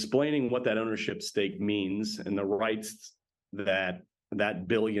 And explaining what that ownership stake means and the rights that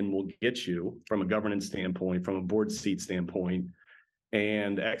billion will get you from a governance standpoint, from a board seat standpoint,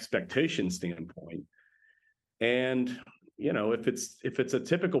 and expectation standpoint. And, if it's a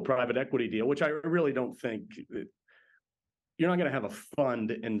typical private equity deal, which I really don't think, you're not going to have a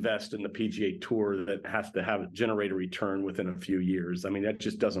fund invest in the PGA Tour that has to generate a return within a few years. I mean, that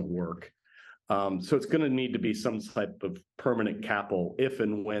just doesn't work. So it's going to need to be some type of permanent capital if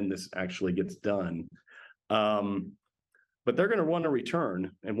and when this actually gets done. But they're going to want a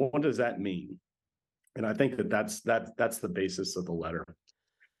return. And what does that mean? And I think that's the basis of the letter.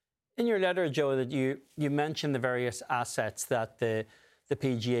 In your letter, Joe, that you mentioned the various assets that the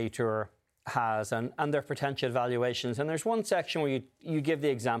PGA Tour has and their potential valuations. And there's one section where you give the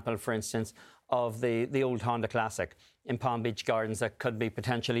example, for instance, of the old Honda Classic. in Palm Beach Gardens that could be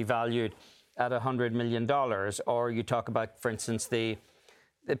potentially valued at $100 million. Or you talk about, for instance, the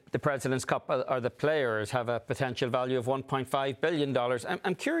President's Cup or the players have a potential value of $1.5 billion.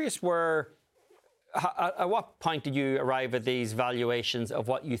 I'm curious at what point did you arrive at these valuations of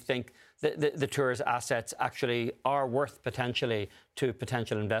what you think the tour's assets actually are worth potentially to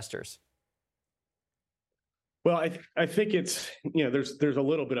potential investors? Well, I think it's, there's a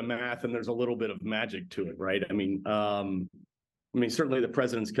little bit of math and there's a little bit of magic to it, right? I mean, certainly the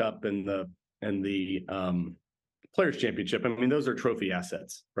President's Cup and the Players Championship. I mean, those are trophy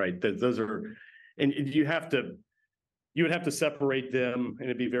assets, right? Those are, and you would have to separate them, and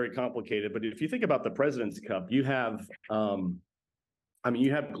it'd be very complicated. But if you think about the President's Cup, you have,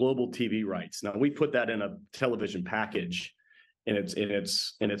 you have global TV rights. Now we put that in a television package, in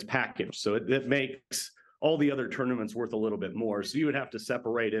its package, so it makes all the other tournaments worth a little bit more. So you would have to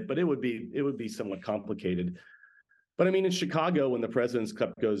separate it, but it would be somewhat complicated. But I mean, in Chicago, when the President's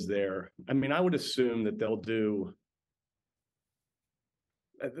Cup goes there, I mean, I would assume that they'll do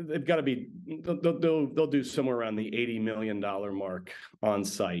somewhere around the $80 million mark on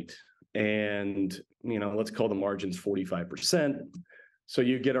site. And, let's call the margins 45%. So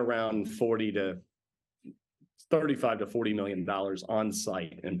you get around $35 to $40 million on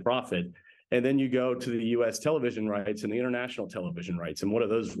site in profit. And then you go to the US television rights and the international television rights. And what are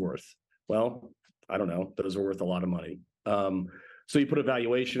those worth? Well, I don't know. Those are worth a lot of money. So you put a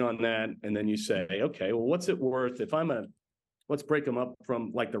valuation on that, and then you say, okay, well, what's it worth if let's break them up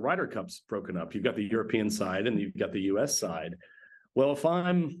from, like, the Ryder Cup's broken up. You've got the European side and you've got the US side. Well, if I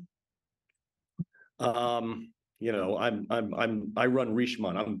run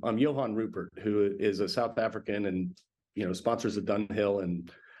Richemont. I'm Johan Rupert, who is a South African and, sponsors the Dunhill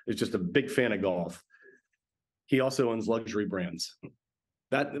and is just a big fan of golf. He also owns luxury brands.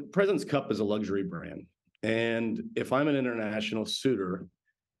 That the President's Cup is a luxury brand. And if I'm an international suitor,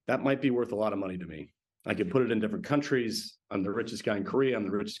 that might be worth a lot of money to me. I could put it in different countries. I'm the richest guy in Korea. I'm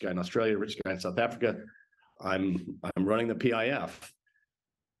the richest guy in Australia, the richest guy in South Africa. I'm running the PIF.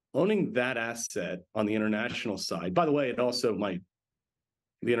 Owning that asset on the international side, by the way, the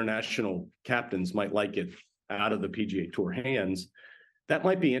international captains might like it out of the PGA Tour hands. That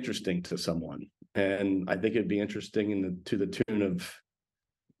might be interesting to someone. And I think it'd be interesting to the tune of,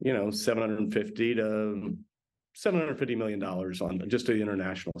 $750 million on just the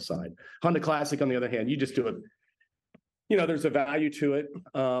international side. Honda Classic, on the other hand, you just do it. There's a value to it.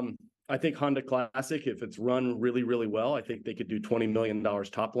 I think Honda Classic, if it's run really, really well, I think they could do $20 million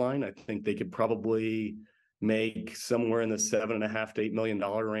top line. I think they could probably make somewhere in the $7.5 to $8 million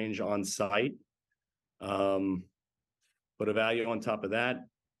range on site. But a value on top of that,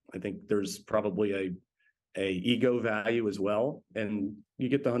 I think there's probably a ego value as well, and you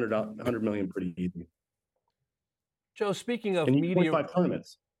get the $100 million pretty easy. Joe, speaking of and media, 25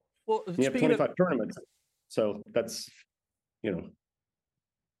 tournaments. Well, you have 25 tournaments, so that's Well,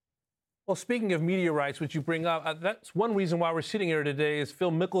 speaking of media rights, which you bring up, that's one reason why we're sitting here today is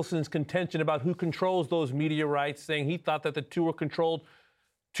Phil Mickelson's contention about who controls those media rights, saying he thought that the tour controlled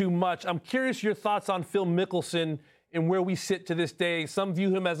too much. I'm curious your thoughts on Phil Mickelson and where we sit to this day. Some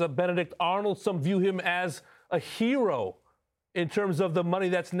view him as a Benedict Arnold. Some view him as a hero in terms of the money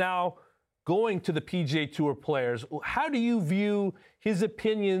that's now going to the PGA Tour players. How do you view his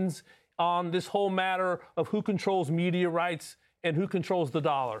opinions on this whole matter of who controls media rights and who controls the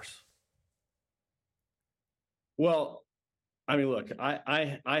dollars? Well, I mean, look,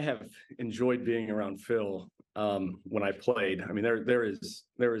 I have enjoyed being around Phil when I played. I mean, there is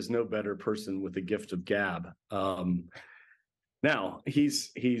no better person with the gift of gab. Now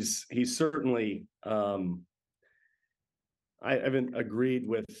he's certainly I haven't agreed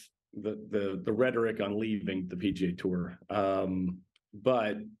with the rhetoric on leaving the PGA Tour,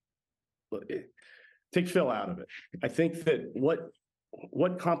 but take Phil out of it. I think that what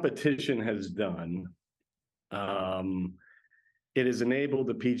competition has done, it has enabled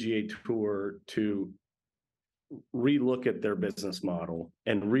the PGA Tour to relook at their business model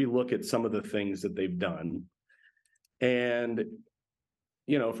and relook at some of the things that they've done. And,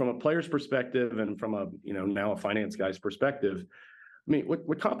 from a player's perspective and from a, now a finance guy's perspective, I mean,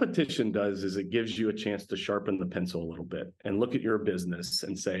 what competition does is it gives you a chance to sharpen the pencil a little bit and look at your business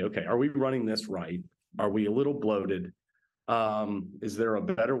and say, okay, are we running this right? Are we a little bloated? Is there a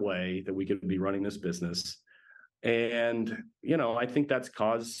better way that we could be running this business? And, I think that's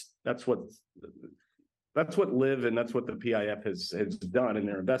what LIV and that's what the PIF has done in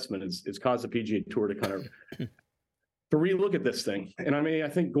their investment is caused the PGA Tour to kind of to relook at this thing. And I mean, I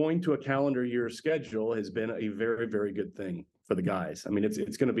think going to a calendar year schedule has been a very, very good thing for the guys. I mean, it's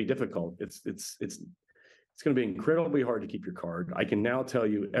going to be difficult. It's it's going to be incredibly hard to keep your card. I can now tell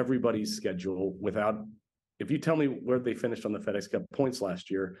you everybody's schedule if you tell me where they finished on the FedEx Cup points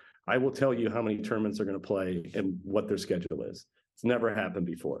last year, I will tell you how many tournaments they're going to play and what their schedule is. It's never happened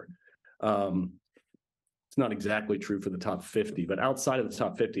before. It's not exactly true for the top 50, but outside of the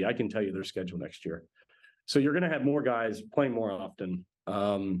top 50, I can tell you their schedule next year. So you're going to have more guys playing more often.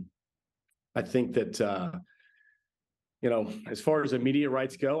 I think that, as far as the media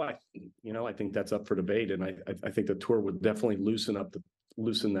rights go, I think that's up for debate. And I think the tour would definitely loosen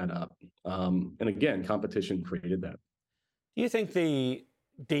that up. And again, competition created that. Do you think the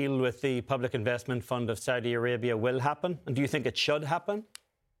deal with the Public Investment Fund of Saudi Arabia will happen? And do you think it should happen?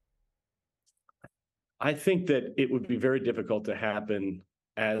 I think that it would be very difficult to happen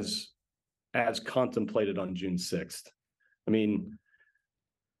as contemplated on June 6th. I mean,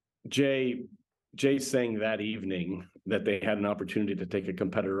 Jay saying that evening that they had an opportunity to take a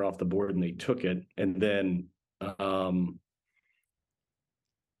competitor off the board and they took it. And then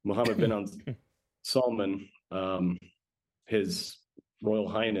Mohammed bin Salman, his Royal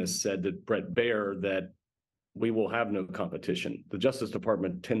Highness, said to Brett Baer that we will have no competition. The Justice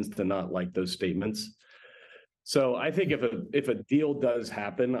Department tends to not like those statements. So I think if a deal does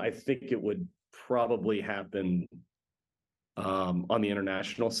happen, I think it would probably happen on the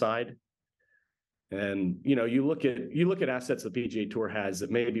international side. And you look at assets the PGA Tour has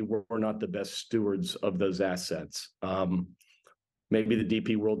that maybe we're not the best stewards of those assets. Maybe the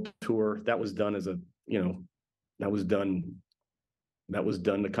DP World Tour that was done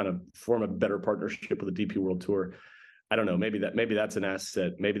to kind of form a better partnership with the DP World Tour. I don't know. Maybe that's an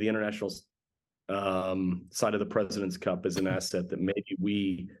asset. Maybe the international side of the President's Cup is an asset that maybe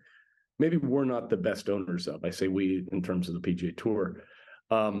we're not the best owners of. I say we in terms of the PGA Tour.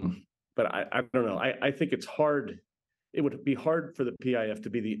 But I don't know. I think it's hard. It would be hard for the PIF to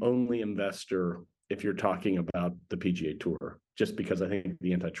be the only investor if you're talking about the PGA Tour, just because I think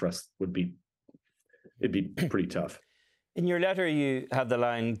the antitrust it'd be pretty tough. In your letter, you have the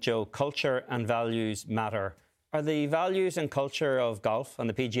line, Joe, culture and values matter. Are the values and culture of golf on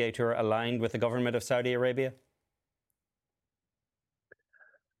the PGA Tour aligned with the government of Saudi Arabia?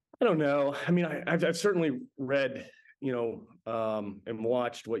 I don't know. I mean, I've certainly read, and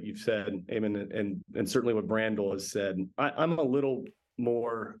watched what you've said, Eamon, and certainly what Brandel has said. I'm a little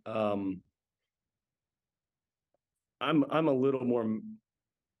more. I'm a little more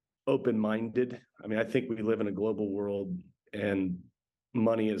open-minded. I mean, I think we live in a global world, and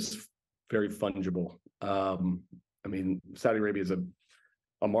money is very fungible. I mean, Saudi Arabia is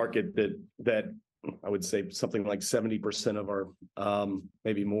a market that I would say something like 70% of our,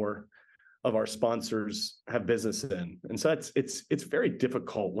 maybe more, of our sponsors have business in, and so it's very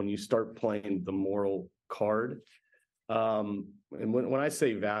difficult when you start playing the moral card. And when I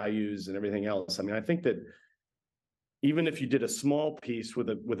say values and everything else, I mean, I think that even if you did a small piece with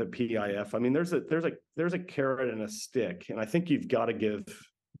a PIF, I mean, there's a carrot and a stick, and I think you've got to give.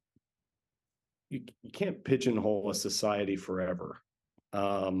 You can't pigeonhole a society forever,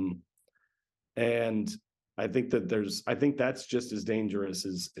 and I think that's just as dangerous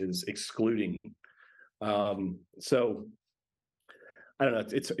as excluding. So I don't know.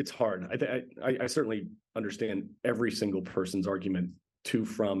 It's hard. I certainly understand every single person's argument to,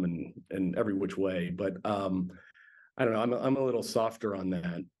 from, and every which way, but I don't know. I'm a little softer on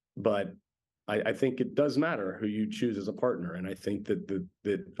that, but I think it does matter who you choose as a partner. And I think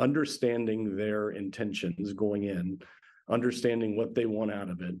that understanding their intentions going in, understanding what they want out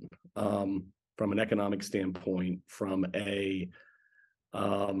of it, from an economic standpoint, from a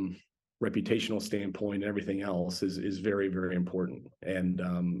reputational standpoint, and everything else is very, very important. And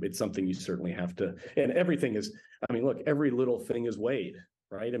it's something you certainly have to, and everything is, I mean, look, every little thing is weighed,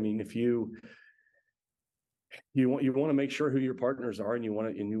 right? I mean, if you want to make sure who your partners are, and you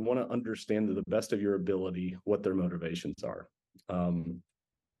want to understand to the best of your ability what their motivations are. And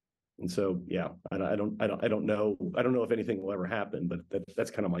so, yeah, I don't know if anything will ever happen, but that's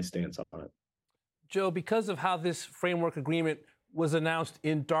kind of my stance on it. Joe, because of how this framework agreement was announced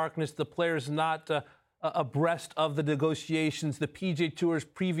in darkness, the players not abreast of the negotiations, the PGA Tour's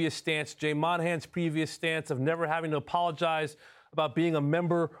previous stance, Jay Monahan's previous stance of never having to apologize about being a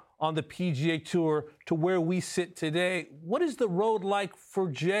member on the PGA Tour, to where we sit today. What is the road like for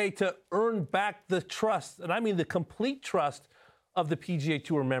Jay to earn back the trust, and I mean the complete trust, of the PGA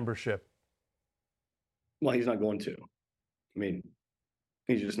Tour membership? Well, he's not going to. I mean,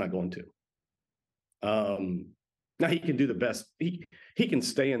 he's just not going to. Now he can do the best. He can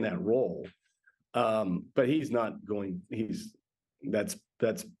stay in that role, but he's not going. That's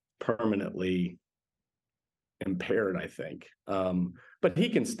permanently impaired, I think. But he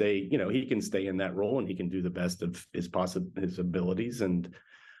can stay, he can stay in that role and he can do the best of his abilities. And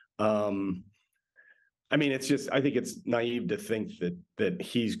I mean, it's just, I think it's naive to think that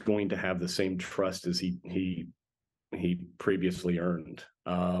he's going to have the same trust as he previously earned.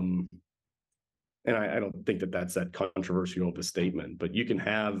 And I don't think that that's that controversial of a statement, but you can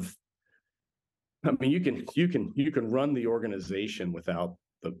have, I mean, you can run the organization without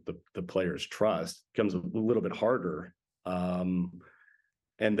the players' trust. It becomes a little bit harder.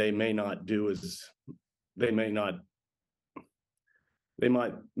 And they may not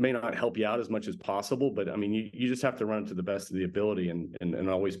help you out as much as possible, but I mean, you just have to run it to the best of the ability and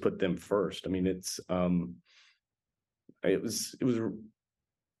always put them first. I mean, it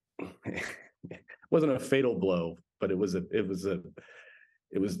wasn't a fatal blow, but it was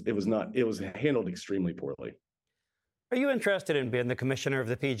handled extremely poorly. Are you interested in being the commissioner of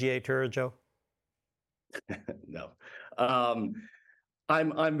the PGA Tour, Joe? No.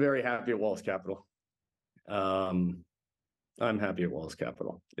 I'm very happy at Wallace Capital. I'm happy at Wallace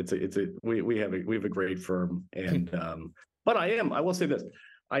Capital. We have a great firm, and but I will say this: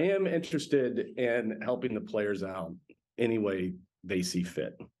 I am interested in helping the players out any way they see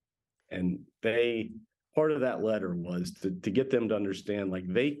fit, and part of that letter was to get them to understand, like,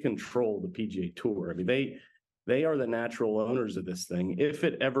 they control the PGA Tour. I mean, they are the natural owners of this thing if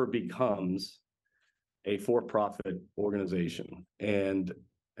it ever becomes a for-profit organization, and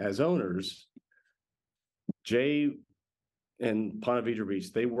as owners, Jay and Ponte Vedra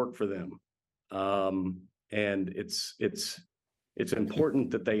Beach, they work for them. And it's important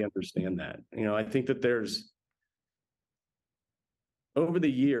that they understand that. I think that over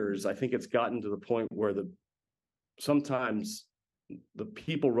the years, I think it's gotten to the point where sometimes the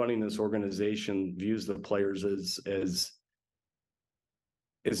people running this organization views the players as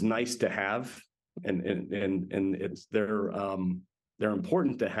nice to have, and they're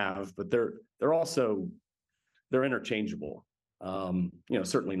important to have, but they're interchangeable.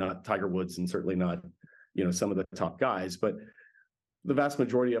 Certainly not Tiger Woods and certainly not, some of the top guys, but the vast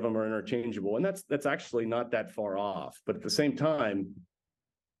majority of them are interchangeable. And that's actually not that far off. But at the same time,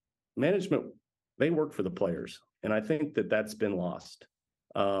 management, they work for the players. And I think that that's been lost.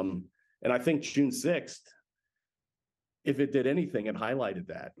 And I think June 6th, if it did anything, it highlighted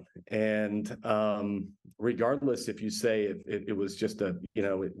that. And regardless if you say it was just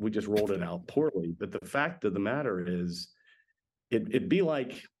we just rolled it out poorly, but the fact of the matter is, it'd be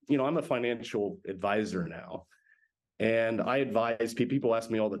like, I'm a financial advisor now, and I advise people ask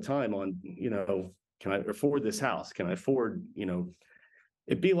me all the time on, can I afford this house? Can I afford,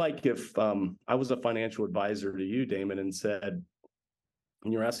 it'd be like if I was a financial advisor to you, Damon, and said,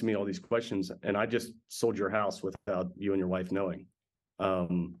 and you're asking me all these questions, and I just sold your house without you and your wife knowing.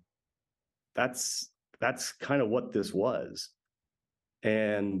 That's kind of what this was.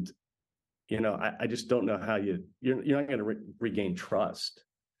 And, I just don't know how you're not going to regain trust.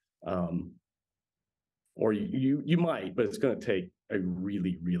 Or you might, but it's going to take a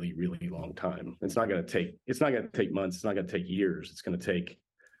really, really, really long time. It's not going to take months. It's not going to take years. It's going to take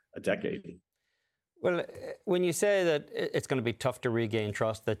a decade. Well, when you say that it's going to be tough to regain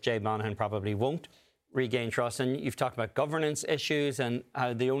trust, that Jay Monahan probably won't regain trust, and you've talked about governance issues and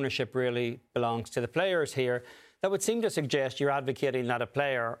how the ownership really belongs to the players here, that would seem to suggest you're advocating that a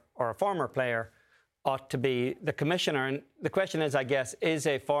player or a former player ought to be the commissioner. And the question is, I guess, is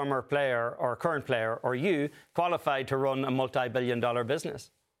a former player or a current player or you qualified to run a multi-billion-dollar business?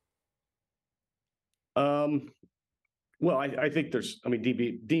 Well, I think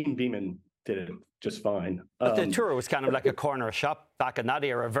Dean Beeman did it just fine. But the tour was kind of like a corner shop back in that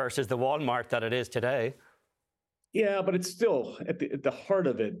era versus the Walmart that it is today. Yeah, but it's still at the heart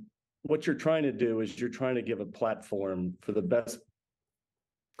of it. What you're trying to do is you're trying to give a platform for the best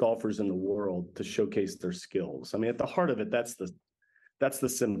golfers in the world to showcase their skills. I mean, at the heart of it, that's the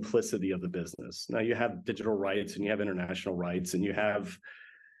simplicity of the business. Now you have digital rights and you have international rights, and you have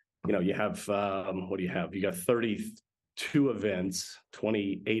what do you have? You got 32 events,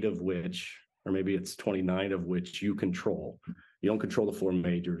 28 of which, or maybe it's 29 of which you control. You don't control the 4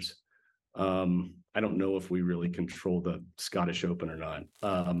 majors. I don't know if we really control the Scottish Open or not.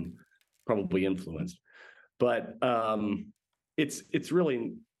 Probably influenced, but it's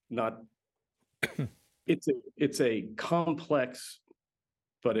really not. It's a complex,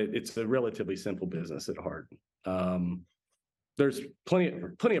 but it's a relatively simple business at heart. There's plenty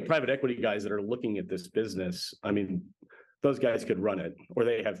of private equity guys that are looking at this business. I mean, those guys could run it, or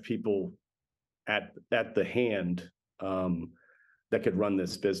they have people at the hand that could run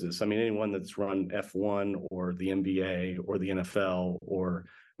this business. I mean, anyone that's run F1 or the NBA or the NFL or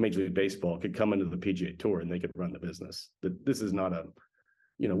Major League Baseball could come into the PGA Tour and they could run the business. This is not a,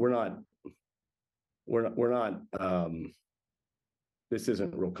 we're not. This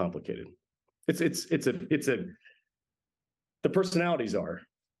isn't real complicated. The personalities are,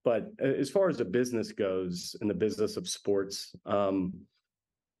 but as far as the business goes, in the business of sports,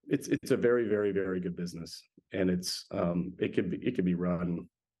 it's a very, very, very good business, and it could be run.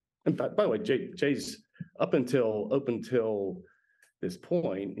 And by the way, Jay's up until this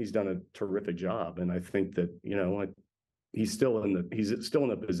point, he's done a terrific job, and I think that he's still in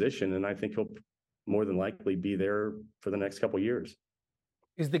the position, and I think he'll more than likely be there for the next couple of years.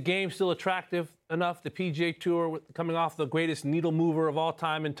 Is the game still attractive enough? The PGA Tour, coming off the greatest needle mover of all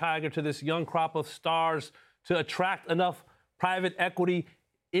time in Tiger, to this young crop of stars, to attract enough private equity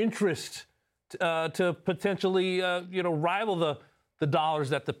interest to potentially, rival the dollars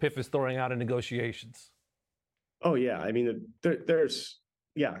that the PIF is throwing out in negotiations? Oh yeah, I mean,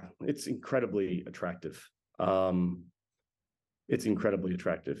 it's incredibly attractive. It's incredibly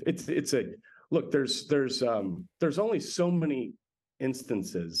attractive. There's only so many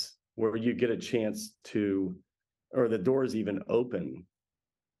instances where you get a chance to, or the doors even open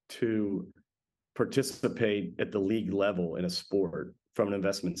to participate at the league level in a sport from an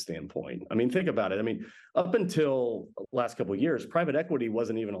investment standpoint. I mean, think about it. I mean, up until the last couple of years, private equity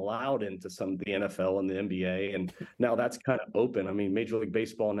wasn't even allowed into the NFL and the NBA, and now that's kind of open. I mean, Major League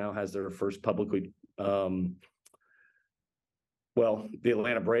Baseball now has their first publicly, the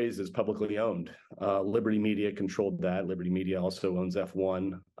Atlanta Braves is publicly owned. Liberty Media controlled that. Liberty Media also owns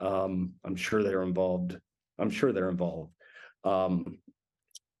F1. I'm sure they're involved.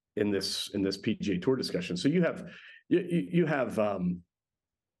 In this PGA Tour discussion. So you have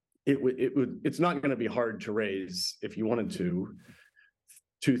it's not going to be hard to raise, if you wanted to,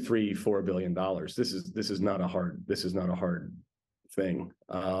 $2, $3, $4 billion. This is not a hard thing.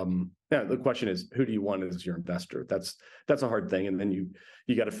 Yeah, the question is, who do you want as your investor? That's a hard thing, and then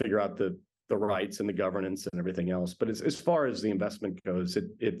you got to figure out the rights and the governance and everything else. But as far as the investment goes,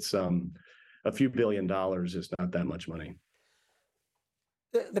 it's a few $1 billion is not that much money.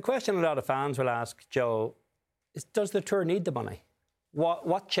 The question a lot of fans will ask, Joe, is, does the tour need the money?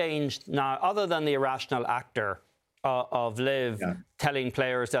 What changed now, other than the irrational actor of Liv telling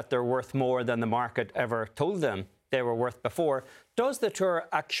players that they're worth more than the market ever told them they were worth before? Does the tour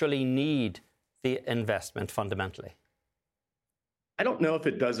actually need the investment fundamentally? I don't know if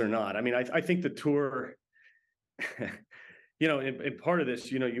it does or not. I mean, I think the tour, in part of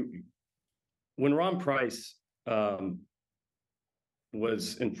this, when Ron Price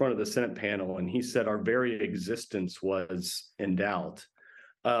was in front of the Senate panel and he said our very existence was in doubt.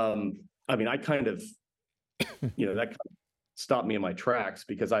 I mean, I kind of, that kind of stopped me in my tracks,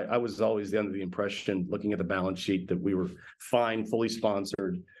 because I was always under the impression, looking at the balance sheet, that we were fine, fully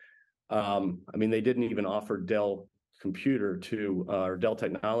sponsored. I mean, they didn't even offer Dell or Dell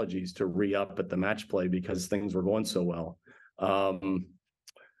Technologies to re-up at the match play because things were going so well. And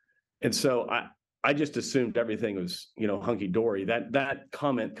so I just assumed everything was, hunky dory. That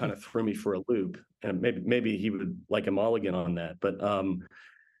comment kind of threw me for a loop, and maybe he would like a mulligan on that. But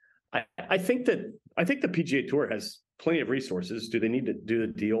I think the PGA Tour has plenty of resources. Do they need to do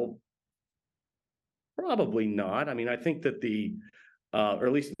the deal? Probably not. I mean, I think that or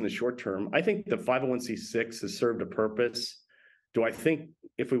at least in the short term, I think the 501c6 has served a purpose. Do I think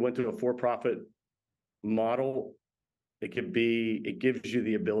if we went to a for-profit model, it gives you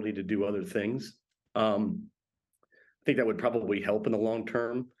the ability to do other things? I think that would probably help in the long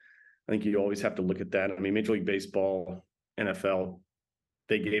term. I think you always have to look at that. I mean, Major League Baseball, NFL,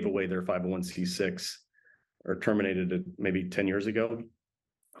 they gave away their 501c6 or terminated it maybe 10 years ago.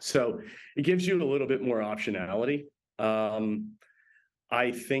 So it gives you a little bit more optionality.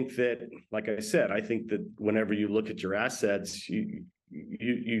 I think that, like I said, I think that whenever you look at your assets, you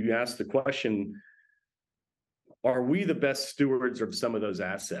ask the question, are we the best stewards of some of those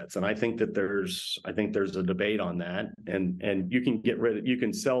assets? And I think there's a debate on that, and you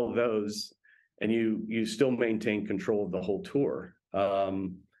can sell those and you still maintain control of the whole tour.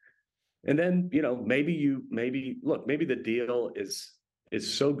 And then, maybe the deal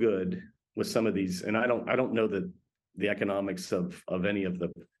is so good with some of these, and I don't know the economics of any of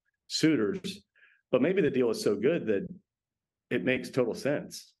the suitors, but maybe the deal is so good that it makes total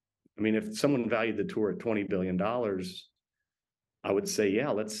sense. I mean, if someone valued the tour at $20 billion, I would say, yeah,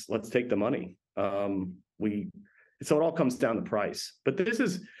 let's take the money. So it all comes down to price. But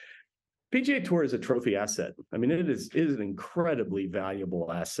PGA Tour is a trophy asset. I mean, it is an incredibly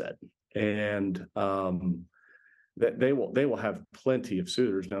valuable asset, and that they will have plenty of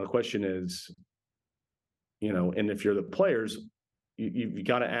suitors. Now the question is, and if you're the players, you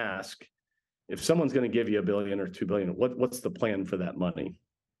got to ask, if someone's going to give you $1 billion or $2 billion, what's the plan for that money?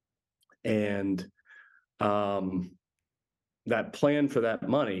 And that plan for that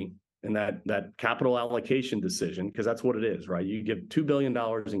money and that capital allocation decision, because that's what it is, right? You give $2 billion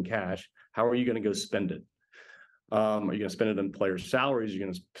in cash. How are you going to go spend it? Are you going to spend it in players' salaries? Are you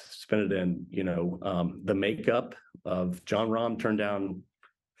going to spend it in, the makeup of John Rahm turned down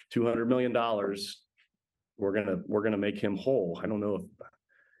 $200 million. We're gonna make him whole. I don't know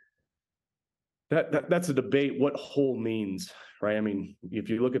if that's a debate. What whole means, right? I mean, if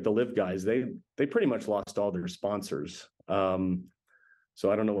you look at the Live guys, they pretty much lost all their sponsors. So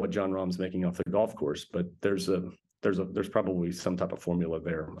I don't know what John Rahm's making off the golf course, but there's probably some type of formula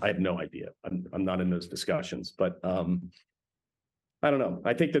there. I have no idea. I'm not in those discussions, but I don't know.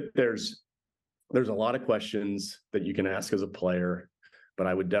 I think that there's a lot of questions that you can ask as a player, but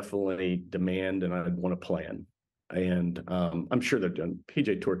I would definitely demand and I'd want to plan. And I'm sure they're done.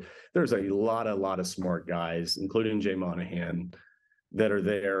 PJ Tour, there's a lot of smart guys, including Jay Monahan, that are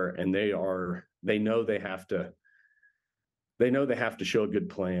there, and they know they have to show a good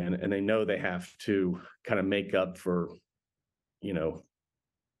plan, and they know they have to kind of make up for,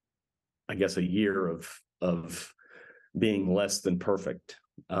 I guess a year of being less than perfect.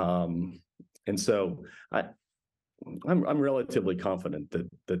 And so I'm relatively confident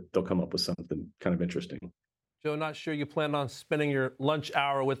that they'll come up with something kind of interesting. Joe, not sure you plan on spending your lunch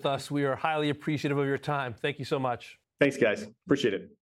hour with us. We are highly appreciative of your time. Thank you so much. Thanks, guys. Appreciate it.